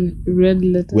 So red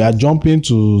letter. We are jumping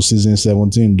to season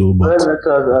 17 though, but red letters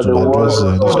are the words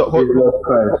of Jesus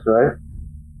Christ, right?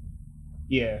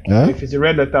 Yeah. Huh? If it's the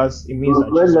red letters, it means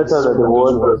that red Jesus letters are the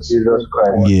wrote those words of Jesus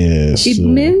Christ. yes. It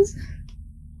means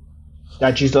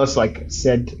that Jesus like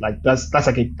said, like that's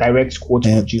like a direct quote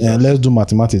from Jesus. And let's do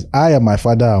mathematics. I and my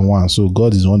Father are one, so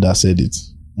God is the one that said it.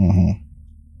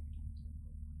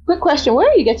 Quick question: where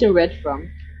are you getting red from?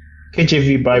 KJV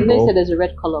You Bible. said there's a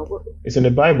red color. It's in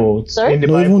the Bible. It's Sorry? in the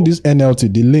No, Bible. even this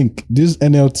NLT, the link, this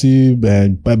NLT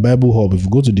Bible Hub. If you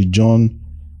go to the John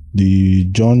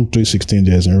 3:16,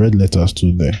 there's in red letters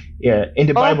too there. Yeah, in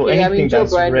the Bible, Okay, anything Job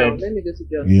that's right read now. Let me go to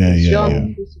John. Yeah.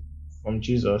 John. from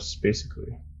Jesus,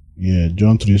 basically. Yeah,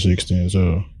 John 3:16.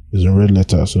 So it's in red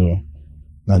letters. So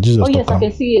now Jesus. Oh yes, talk I am.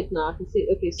 can see it now. I can see.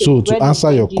 Okay, So to red answer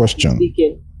is your Jesus question.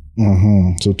 speaking.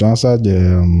 So to answer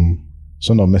the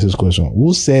son of Mrs. question,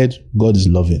 who said God is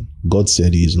loving? God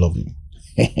said He is loving.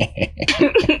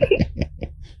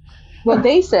 Well,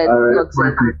 they said God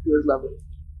said He was loving.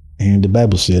 And the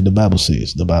Bible says.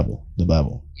 The Bible.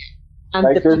 And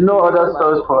Like, there's no other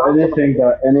source for anything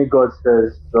that any God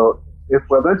says. So if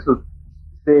we're going to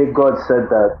say God said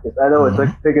that, it's either we're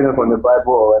taking it from the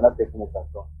Bible or we're not taking it at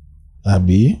all.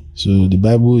 Abi, so the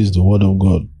Bible is the word of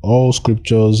God. All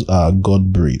scriptures are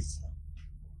God breathed.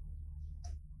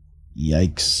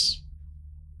 Yikes.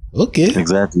 Okay.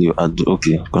 Exactly.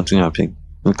 Okay, continue happening.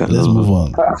 Okay, Let's move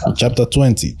on. Chapter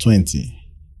 20. Is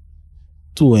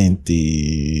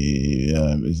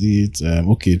it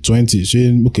okay?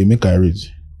 20. Okay, make I read.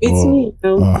 It's me.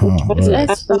 Right.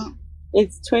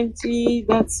 It's 20.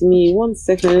 That's me. 1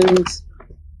 second.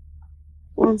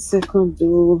 1 second,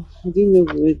 though. I didn't know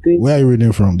we were going. Where are you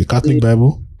reading from? The Catholic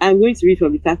Bible? I'm going to read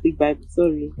from the Catholic Bible.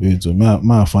 Sorry. Wait, so may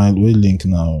I find where link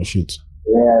now? Shoot.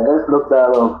 Yeah, let's look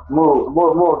that up.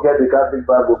 More get the Catholic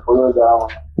Bible, follow that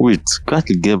one. Wait,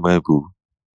 Catholic get Bible.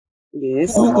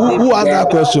 Yes. Who asked that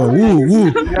question?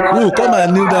 Who? Come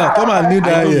and kneel down. Come and kneel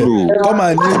down here.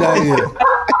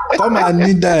 Come and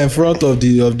kneel down in front of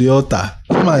the altar.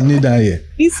 Come and kneel down here.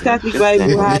 This Catholic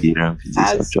Bible has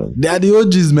They are the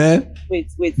OGs, man.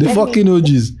 Wait. The fucking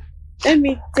OGs. Let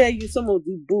me tell you some of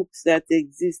the books that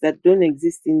exist that don't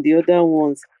exist in the other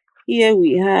ones. Here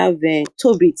we have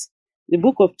Tobit, the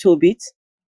book of Tobit.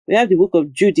 We have the book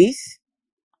of Judith.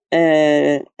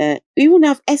 We even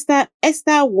have Esther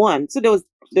 1. So there was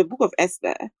the book of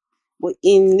Esther, but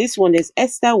in this one there's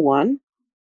Esther 1.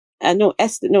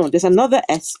 There's another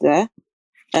Esther.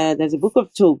 There's a book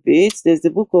of Tobit. There's the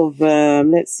book of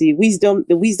Wisdom,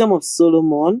 the Wisdom of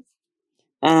Solomon.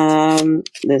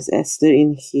 There's Esther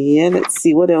in here. Let's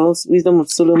see what else. Wisdom of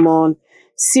Solomon,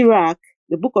 Sirach,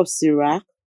 the book of Sirach.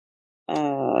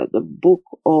 The book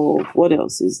of what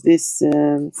else is this?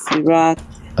 Sirach.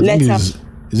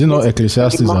 Is it not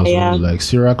Ecclesiastes as well? Like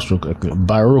Sirach,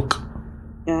 Baruch.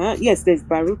 Yes, there's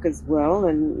Baruch as well,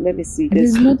 and let me see.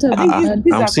 There's not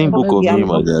I'm seeing book of Mary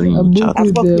Magdalene. A book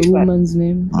with the woman's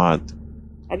name. Mad.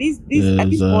 Are these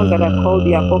ones that are called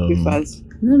the Apocryphas?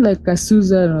 Not like a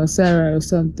Susan or Sarah or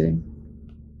something.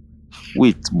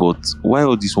 Wait, but why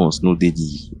all these ones no they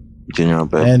the general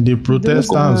Bible? And the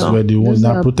Protestants were the ones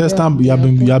that Protestant. You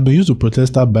have been used to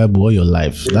Protestant Bible all your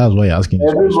life. That's why you're asking.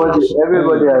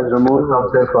 Everybody has removed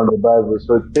something from the Bible,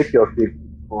 so take your pick.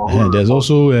 And there's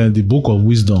also the book of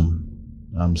wisdom.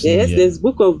 There's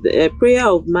book of the prayer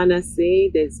of Manasseh.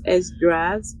 There's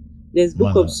Esdras. There's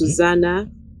book of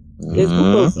Susanna. There's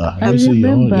book of I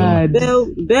remember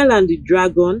Bell and the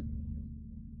Dragon.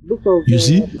 book of You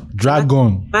see,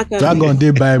 dragon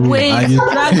dey Bible. Wait, and you-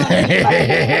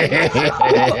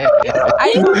 Are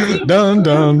you Dun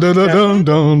dun dun dun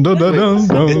dun dun dun dun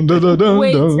dun dun dun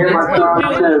Wait, dun.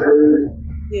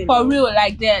 for real?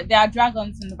 Like there are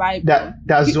dragons in the Bible.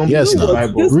 That's zombies Yes, in the now.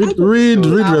 Bible. Read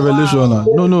Revelation. Now.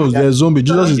 No, there's zombie.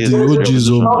 Jesus is the OG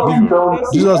zombie.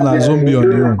 Jesus na zombie on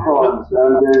the own.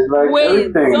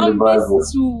 Wait,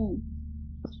 zombies too.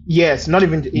 Yes, not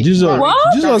even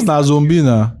Jesus na zombie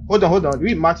now. Hold on.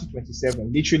 Read Matthew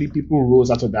 27. Literally, people rose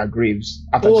out of their graves.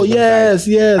 After Oh Jesus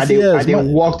died. yes. And they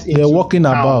walked into They're walking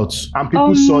town, about. and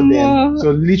people saw them.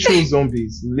 So literal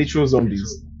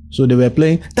zombies. So they were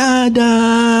playing da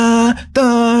da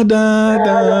da da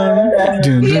da.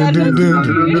 Dun, dun, dun, dun,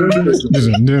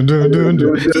 dun, dun, dun, dun,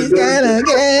 dun. She's gonna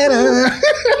get her.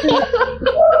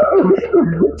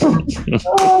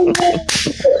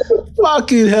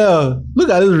 Fucking hell! Look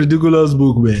at this ridiculous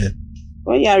book, man.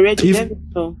 When you are ready, If- let me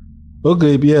know.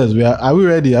 Okay, yes, we are. Are we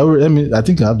ready? I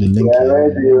think I have the link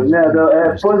here.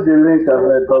 Post the link.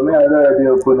 For me, I already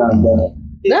open and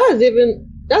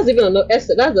That's even another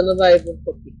Esther. That's another even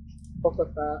topic.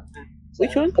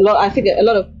 Which one? I think a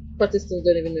lot of Protestants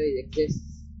don't even know it exists,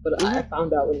 but I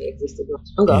found out when it existed.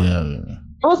 Yeah.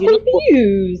 I was You know what?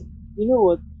 confused. You know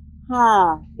what?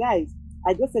 Guys,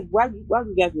 I just said while you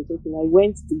guys were talking, I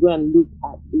went to go and look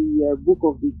at the book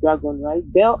of the dragon, right?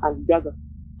 Bell and the Dragon.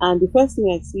 And the first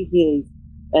thing I see here is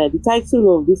the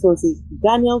title of this one says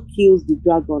Daniel kills the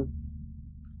dragon.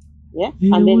 Yeah,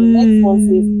 and then the next one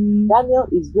says Daniel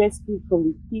is rescued from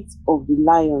the pit of the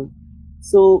lion.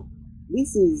 So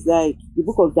this is like the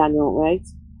book of Daniel, right?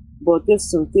 But just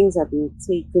some things have been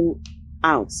taken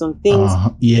out. Some things.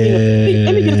 Yeah.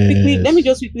 Let me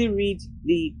just quickly read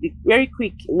the very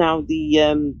quick now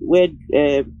the where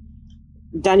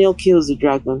Daniel kills the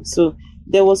dragon. So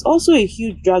there was also a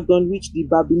huge dragon which the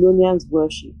Babylonians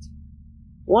worshipped.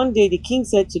 One day the king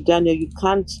said to Daniel, You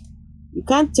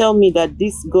can't tell me that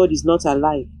this God is not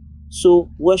alive. So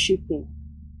worship him.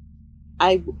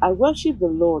 I worship the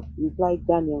Lord, replied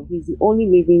Daniel. He's the only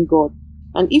living God.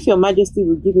 And if your majesty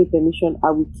will give me permission, I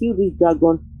will kill this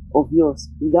dragon of yours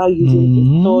without using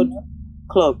a sword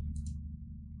club.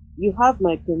 You have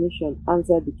my permission,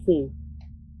 answered the king.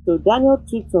 So Daniel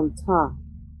took some tar,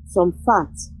 some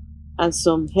fat, and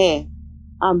some hair,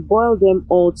 and boiled them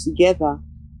all together.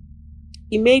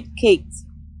 He made cakes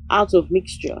out of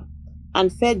mixture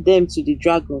and fed them to the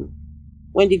dragon.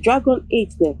 When the dragon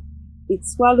ate them, it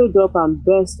swallowed up and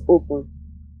burst open.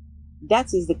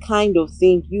 That is the kind of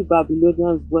thing you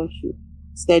Babylonians worship,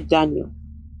 said Daniel.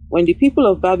 When the people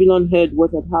of Babylon heard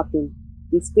what had happened,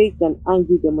 they staged an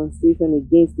angry demonstration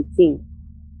against the king.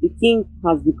 The king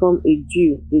has become a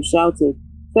Jew, they shouted.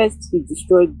 First he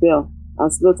destroyed Bel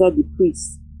and slaughtered the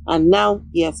priests, and now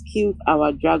he has killed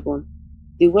our dragon.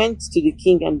 They went to the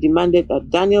king and demanded that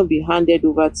Daniel be handed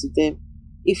over to them.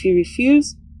 If he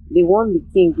refused, they warned the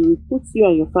king, we will put you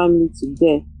and your family to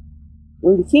death.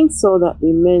 When the king saw that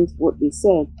they meant what they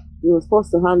said, he was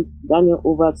forced to hand Daniel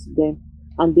over to them,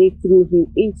 and they threw him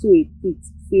into a pit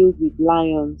filled with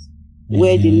lions,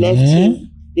 where they left him.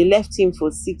 They left him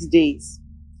for 6 days.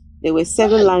 There were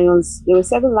 7 lions. There were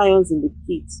 7 lions in the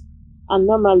pit, and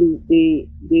normally they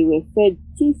were fed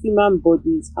 2 human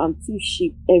bodies and 2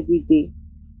 sheep every day,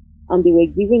 and they were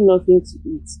given nothing to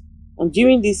eat. And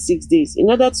during these 6 days, in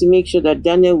order to make sure that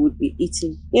Daniel would be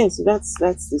eaten, so that's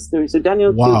the story. So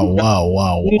Daniel. Wow!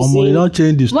 You don't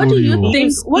change the story. What do you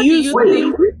think? What do you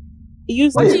think? The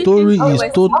story is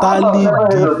totally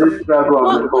different.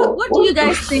 What do you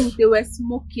guys think they were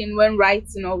smoking when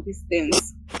writing all these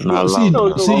things? No.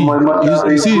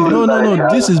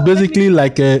 This is basically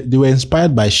like they were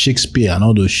inspired by Shakespeare and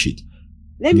all those shit.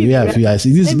 This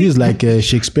is like a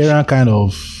Shakespearean kind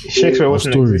of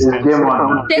story.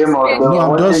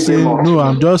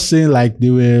 I'm just saying like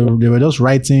they were just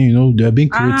writing, they were being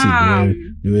creative.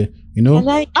 They were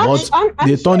but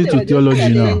they turned it to theology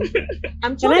now.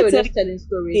 I'm sure they were just telling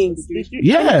stories.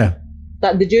 Yeah.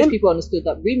 That the Jewish people understood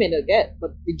that we may not get,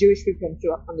 but the Jewish people can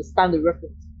understand the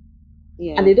reference.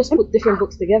 Yeah. And they just put different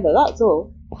books together, that's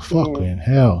all. Fucking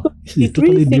hell. This is a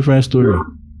totally different story.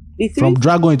 From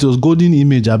dragon, it was golden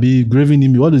image, graven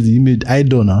image. What is the image?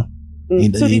 Idol now?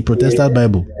 In the Protestant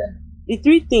Bible. The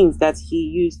 3 things that he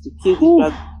used to kill the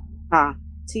dragon are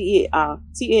T-A-R,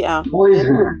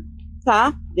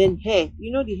 tar, then hair.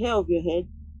 You know the hair of your head?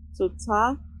 So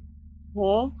tar,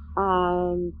 hair,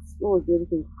 and what was the other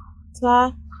thing?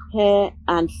 Tar, hair,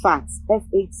 and fat.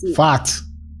 F-A-T. Fat.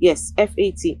 Yes,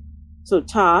 F-A-T. So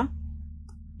tar,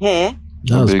 hair,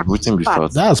 Waiting before.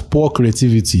 That's poor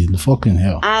creativity. The fucking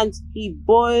hell. And he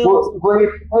boiled. But he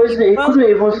couldn't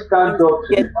even stand up to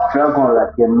the dragon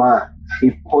like a man.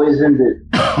 He poisoned it.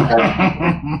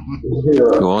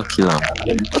 You won't kill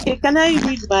him. Okay, can I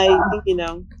read my thinking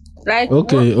now? Like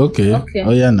Okay.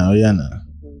 Oh yeah, now.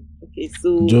 Okay,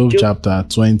 so Job chapter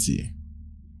 20.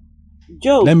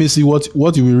 Job. Let me see what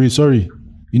you will read. Sorry.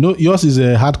 You know, yours is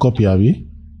a hard copy, Abby?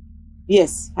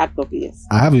 Yes, hard copy, yes.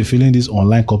 I have a feeling this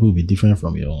online copy will be different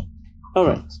from your own. All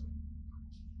right.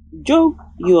 Job,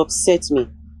 you upset me.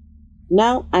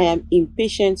 Now I am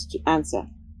impatient to answer.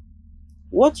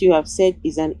 What you have said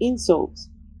is an insult.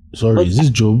 Sorry, But- is this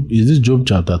Job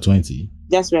chapter 20?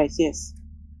 That's right, yes.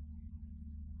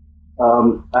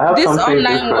 I have this something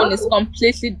online different. one is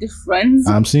completely different.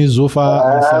 I'm seeing Zophar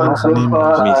I have answering name.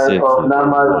 Zophar of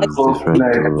Naaman's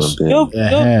Different book. to them.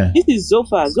 Job, this is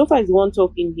Zophar. Zophar is the one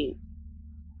talking here.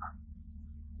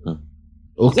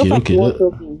 Okay. Zophar is the one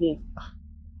talking here.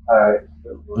 Alright.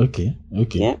 Okay.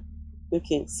 Yeah.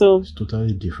 Okay, so It's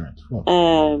totally different. Fuck.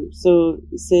 so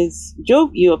it says,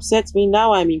 Job, you upset me.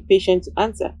 Now I'm impatient to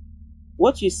answer.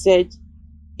 What you said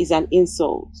is an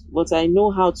insult, but I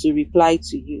know how to reply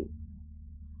to you.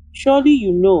 Surely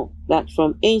you know that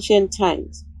from ancient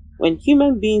times, when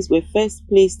human beings were first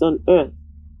placed on earth,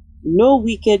 no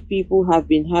wicked people have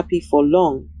been happy for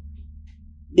long.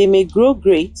 They may grow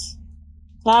great,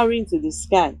 towering to the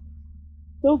sky,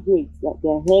 so great that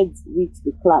their heads reach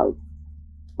the clouds,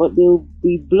 but they will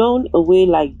be blown away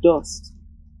like dust.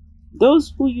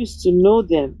 Those who used to know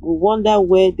them will wonder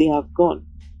where they have gone.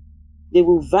 They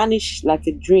will vanish like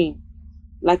a dream,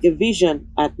 like a vision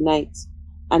at night,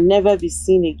 and never be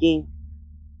seen again.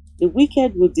 The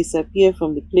wicked will disappear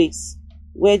from the place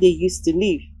where they used to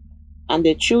live, and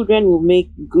their children will make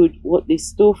good what they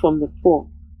stole from the poor.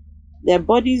 Their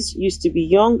bodies used to be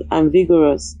young and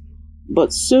vigorous,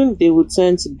 but soon they will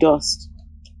turn to dust.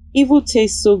 Evil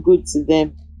tastes so good to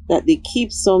them that they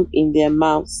keep some in their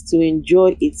mouths to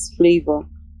enjoy its flavor,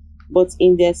 but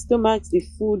in their stomachs the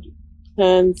food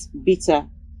turns bitter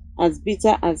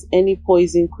as any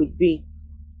poison could be.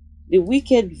 The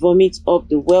wicked vomit up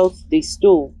the wealth they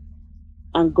stole,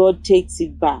 and God takes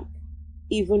it back,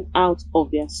 even out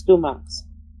of their stomachs.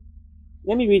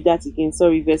 Let me read that again.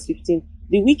 Sorry, verse 15.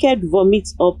 The wicked vomit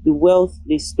up the wealth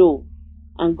they stole,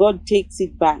 and God takes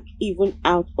it back, even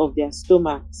out of their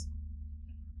stomachs.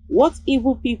 What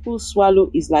evil people swallow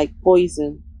is like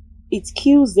poison. It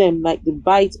kills them like the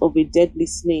bite of a deadly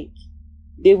snake.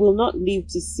 They will not live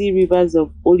to see rivers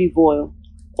of olive oil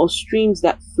or streams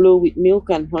that flow with milk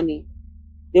and honey.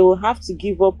 They will have to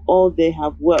give up all they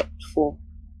have worked for.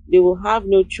 They will have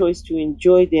no choice to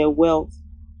enjoy their wealth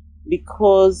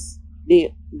because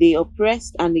they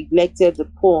oppressed and neglected the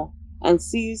poor and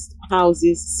seized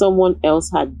houses someone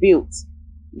else had built.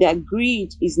 Their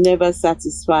greed is never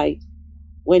satisfied.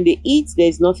 When they eat, there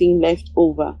is nothing left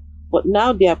over. But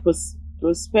now their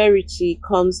prosperity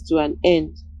comes to an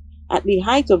end. At the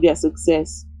height of their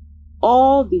success,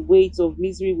 all the weight of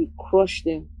misery will crush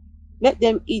them. Let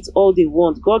them eat all they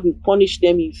want. God will punish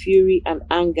them in fury and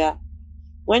anger.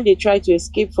 When they try to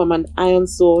escape from an iron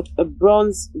sword, a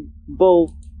bronze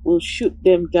bow will shoot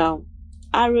them down.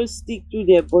 Arrows stick through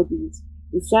their bodies.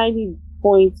 The shining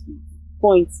points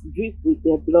drip with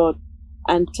their blood,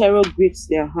 and terror grips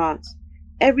their hearts.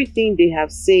 Everything they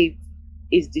have saved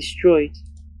is destroyed.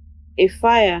 A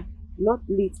fire, not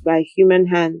lit by human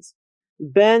hands,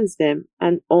 burns them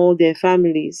and all their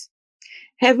families.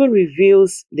 Heaven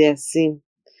reveals their sin,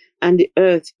 and the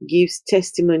earth gives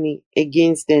testimony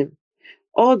against them.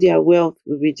 All their wealth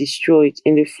will be destroyed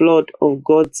in the flood of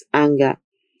God's anger.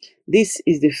 This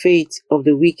is the fate of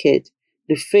the wicked,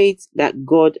 the fate that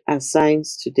God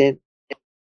assigns to them.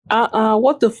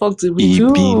 What the fuck did we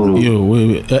do? Yo,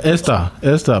 wait. Esther,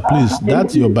 please,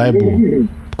 that's your Bible.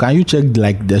 Can you check,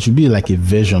 like, there should be like a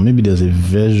version. Maybe there's a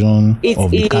version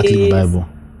of the Catholic Bible.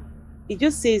 It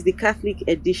just says the Catholic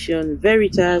edition,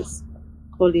 Veritas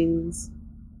Collins.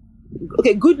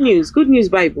 Okay, Good News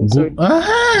Bible. Sorry.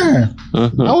 I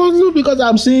was looking because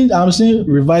I'm seeing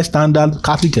Revised Standard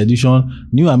Catholic Edition,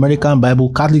 New American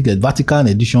Bible, Catholic Vatican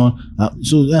Edition.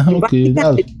 Okay, Vatican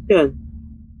that's edition.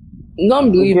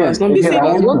 Non-believers. What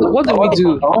do we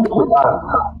do? I want to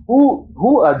ask,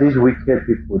 who are these wicked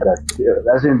people that,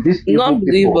 as in these evil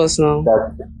Non-believers people now.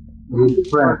 that his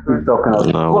friends keep talking about?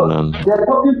 No, Well, no. they're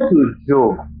talking to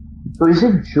Job. So is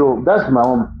it Job? That's my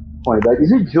own point. Like,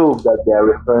 is it Job that they are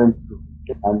referring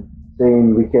to and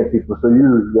saying wicked people? So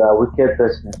you are a wicked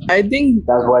person. I think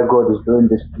That's why God is doing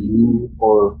this to you,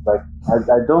 or like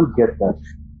I don't get that.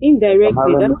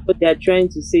 Indirectly, that's what they're trying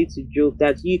to say to Job,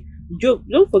 that Job,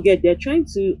 don't forget, they're trying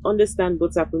to understand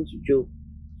what's happened to Job.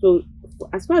 So,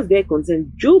 as far as they're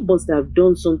concerned, Job must have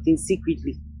done something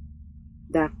secretly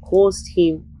that caused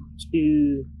him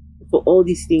for all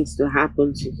these things to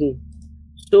happen to him.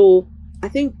 So, I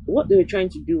think what they were trying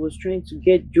to do was trying to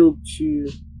get Job to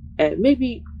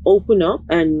maybe open up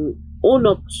and own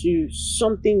up to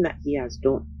something that he has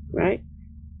done, right?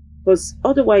 Because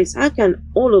otherwise, how can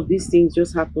all of these things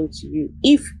just happen to you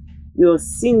if you're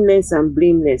sinless and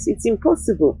blameless? It's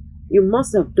impossible. You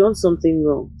must have done something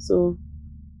wrong. So,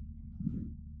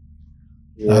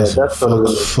 yeah, that's some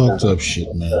fucked up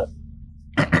shit, man.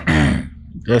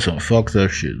 That's some fucked up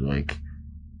shit. Like,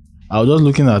 I was just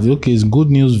looking at it. Okay, it's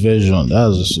good news version.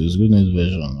 It's good news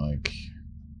version. Like,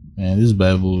 man, this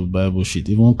Bible shit.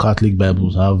 Even Catholic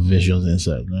Bibles have versions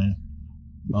inside, right?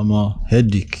 Mama,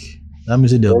 headache. That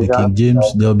means there'll be King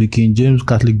James. There'll be King James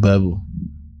Catholic Bible.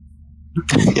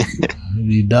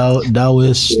 The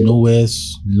Taoist,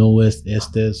 lowest,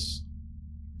 Estes.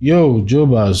 Yo,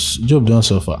 Job don't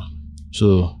suffer.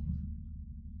 So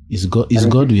it's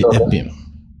God will help him.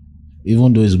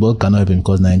 Even though his God cannot help him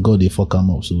because now God they fuck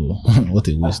him up. So what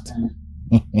a waste.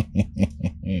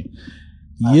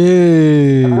 Yeah,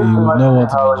 you know what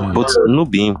to do. But no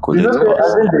being collect.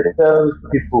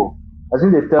 I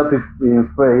think they tell people in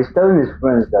friends, he's telling his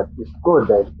friends that it's God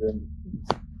that is doing it.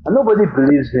 And nobody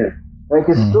believes him. Like,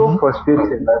 it's so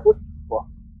frustrating. Like, what the fuck?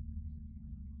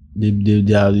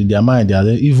 They are in their mind, they are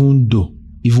there, even though.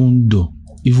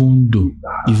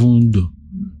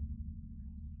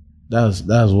 That's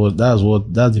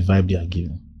the vibe they are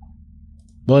giving.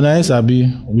 But nice,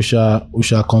 Abi, we shall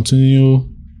continue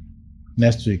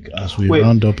next week as we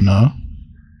round up now.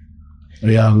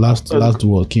 We have last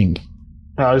word, King.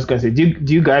 I was gonna say, do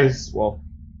you guys? Well,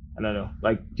 I don't know.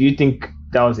 Like, do you think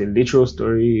that was a literal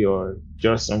story or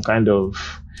just some kind of?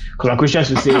 Because my Christians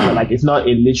would say that, like, it's not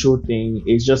a literal thing.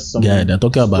 It's just some. Yeah, they're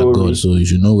talking about story. God, so you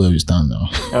should know where we stand now.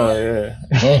 Oh yeah.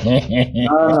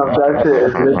 No, that's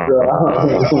it.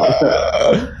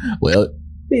 Well,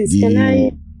 please, can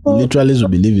I? The literalists will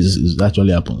believe it's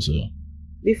actually happened. So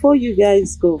before you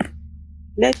guys go,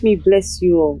 let me bless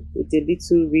you all with a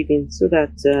little reading so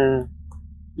that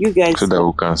you guys. So that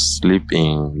we can sleep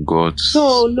in God's.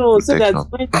 No. protection. So that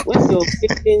when you're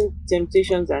facing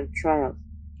temptations and trials,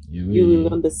 you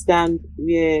will understand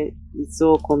where it's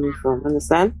all coming from.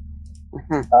 Understand?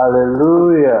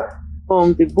 Hallelujah.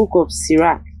 From the book of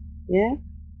Sirach. Yeah?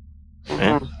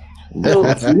 So,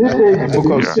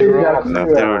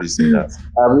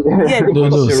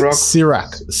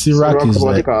 Sirach is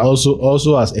like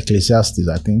also as Ecclesiastes,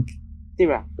 I think.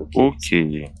 Sirach.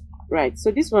 Okay. Right.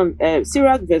 So this one,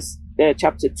 Sirach verse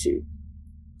chapter 2.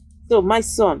 So my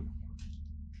son.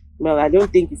 Well, I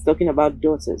don't think it's talking about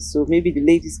daughters, so maybe the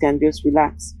ladies can just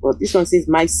relax. But this one says,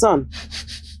 my son,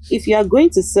 if you are going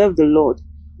to serve the Lord,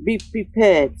 be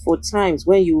prepared for times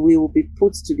when you will be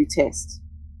put to the test.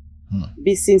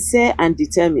 Be sincere and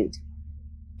determined.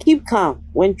 Keep calm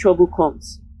when trouble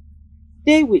comes.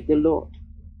 Stay with the Lord.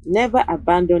 Never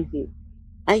abandon him,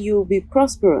 and you will be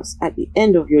prosperous at the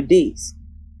end of your days.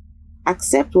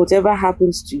 Accept whatever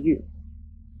happens to you.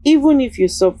 Even if you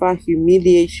suffer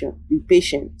humiliation, be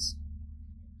patient.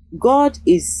 God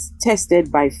is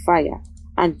tested by fire,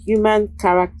 and human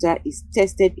character is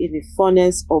tested in the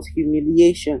furnace of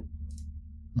humiliation.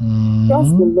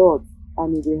 Trust the Lord,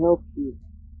 and he will help you.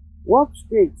 Walk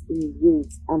straight in his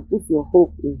ways and put your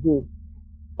hope in him.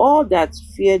 All that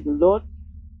fear the Lord,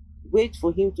 wait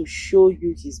for him to show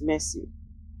you his mercy.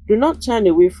 Do not turn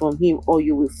away from him, or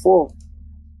you will fall.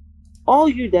 All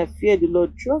you that fear the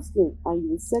Lord, trust him, and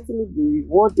you will certainly be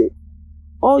rewarded.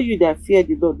 All you that fear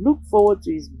the Lord, look forward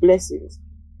to his blessings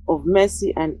of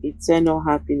mercy and eternal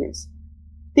happiness.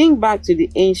 Think back to the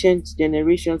ancient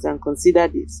generations and consider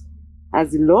this.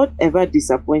 Has the Lord ever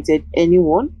disappointed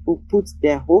anyone who put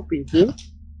their hope in him?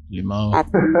 Yes,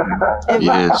 Has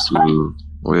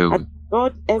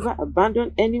God ever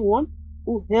abandoned anyone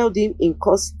who held him in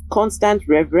constant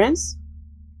reverence?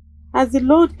 Has the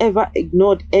Lord ever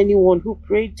ignored anyone who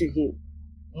prayed to him?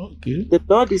 Okay. The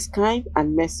Lord is kind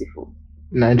and merciful.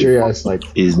 Nigeria is like.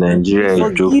 Is Nigeria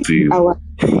a joke to you?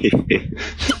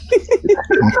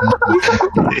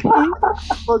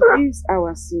 Forgives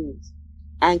our sins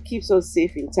and keeps us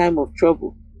safe in time of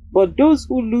trouble. But those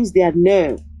who lose their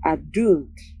nerve are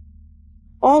doomed.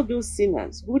 All those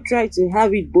sinners who try to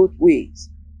have it both ways,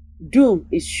 doom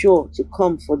is sure to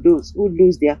come for those who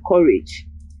lose their courage.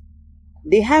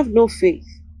 They have no faith,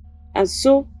 and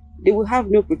so they will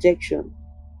have no protection.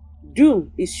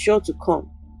 Doom is sure to come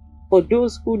for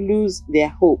those who lose their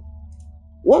hope.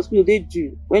 What will they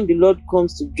do when the Lord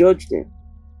comes to judge them?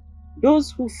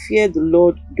 Those who fear the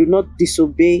Lord do not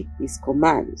disobey his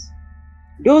commands.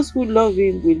 Those who love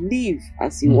him will live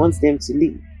as he wants them to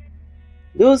live.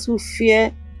 Those who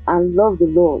fear and love the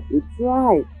Lord will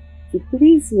try to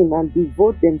please him and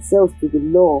devote themselves to the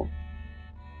law.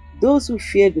 Those who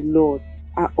fear the Lord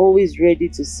are always ready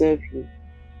to serve him.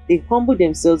 They humble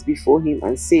themselves before him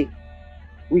and say,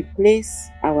 "We place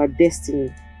our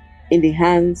destiny in the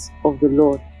hands of the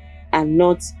Lord and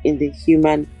not in the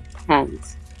human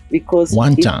hands, because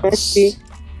his mercy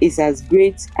is as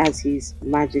great as his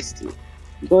majesty."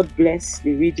 God bless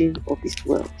the reading of his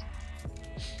word.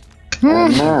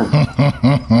 Amen.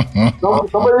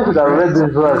 Somebody should have read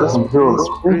this verse from Job.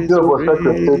 This Job was such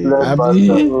a faithless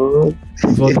bastard.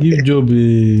 Forgive Job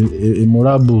a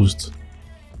moral boost.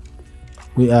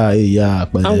 I'm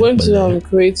going to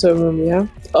create a room, yeah?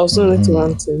 Also let to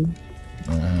one thing.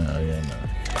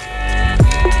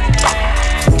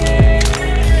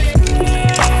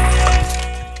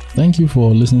 Thank you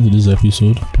for listening to this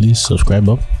episode. Please subscribe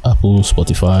up Apple,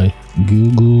 Spotify,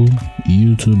 Google,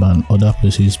 YouTube, and other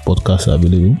places podcasts are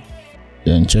available.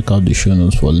 Then check out the show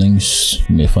notes for links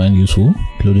you may find useful,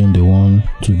 including the one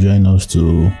to join us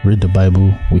to read the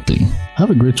Bible weekly.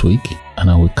 Have a great week, and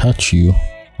I will catch you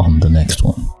on the next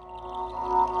one.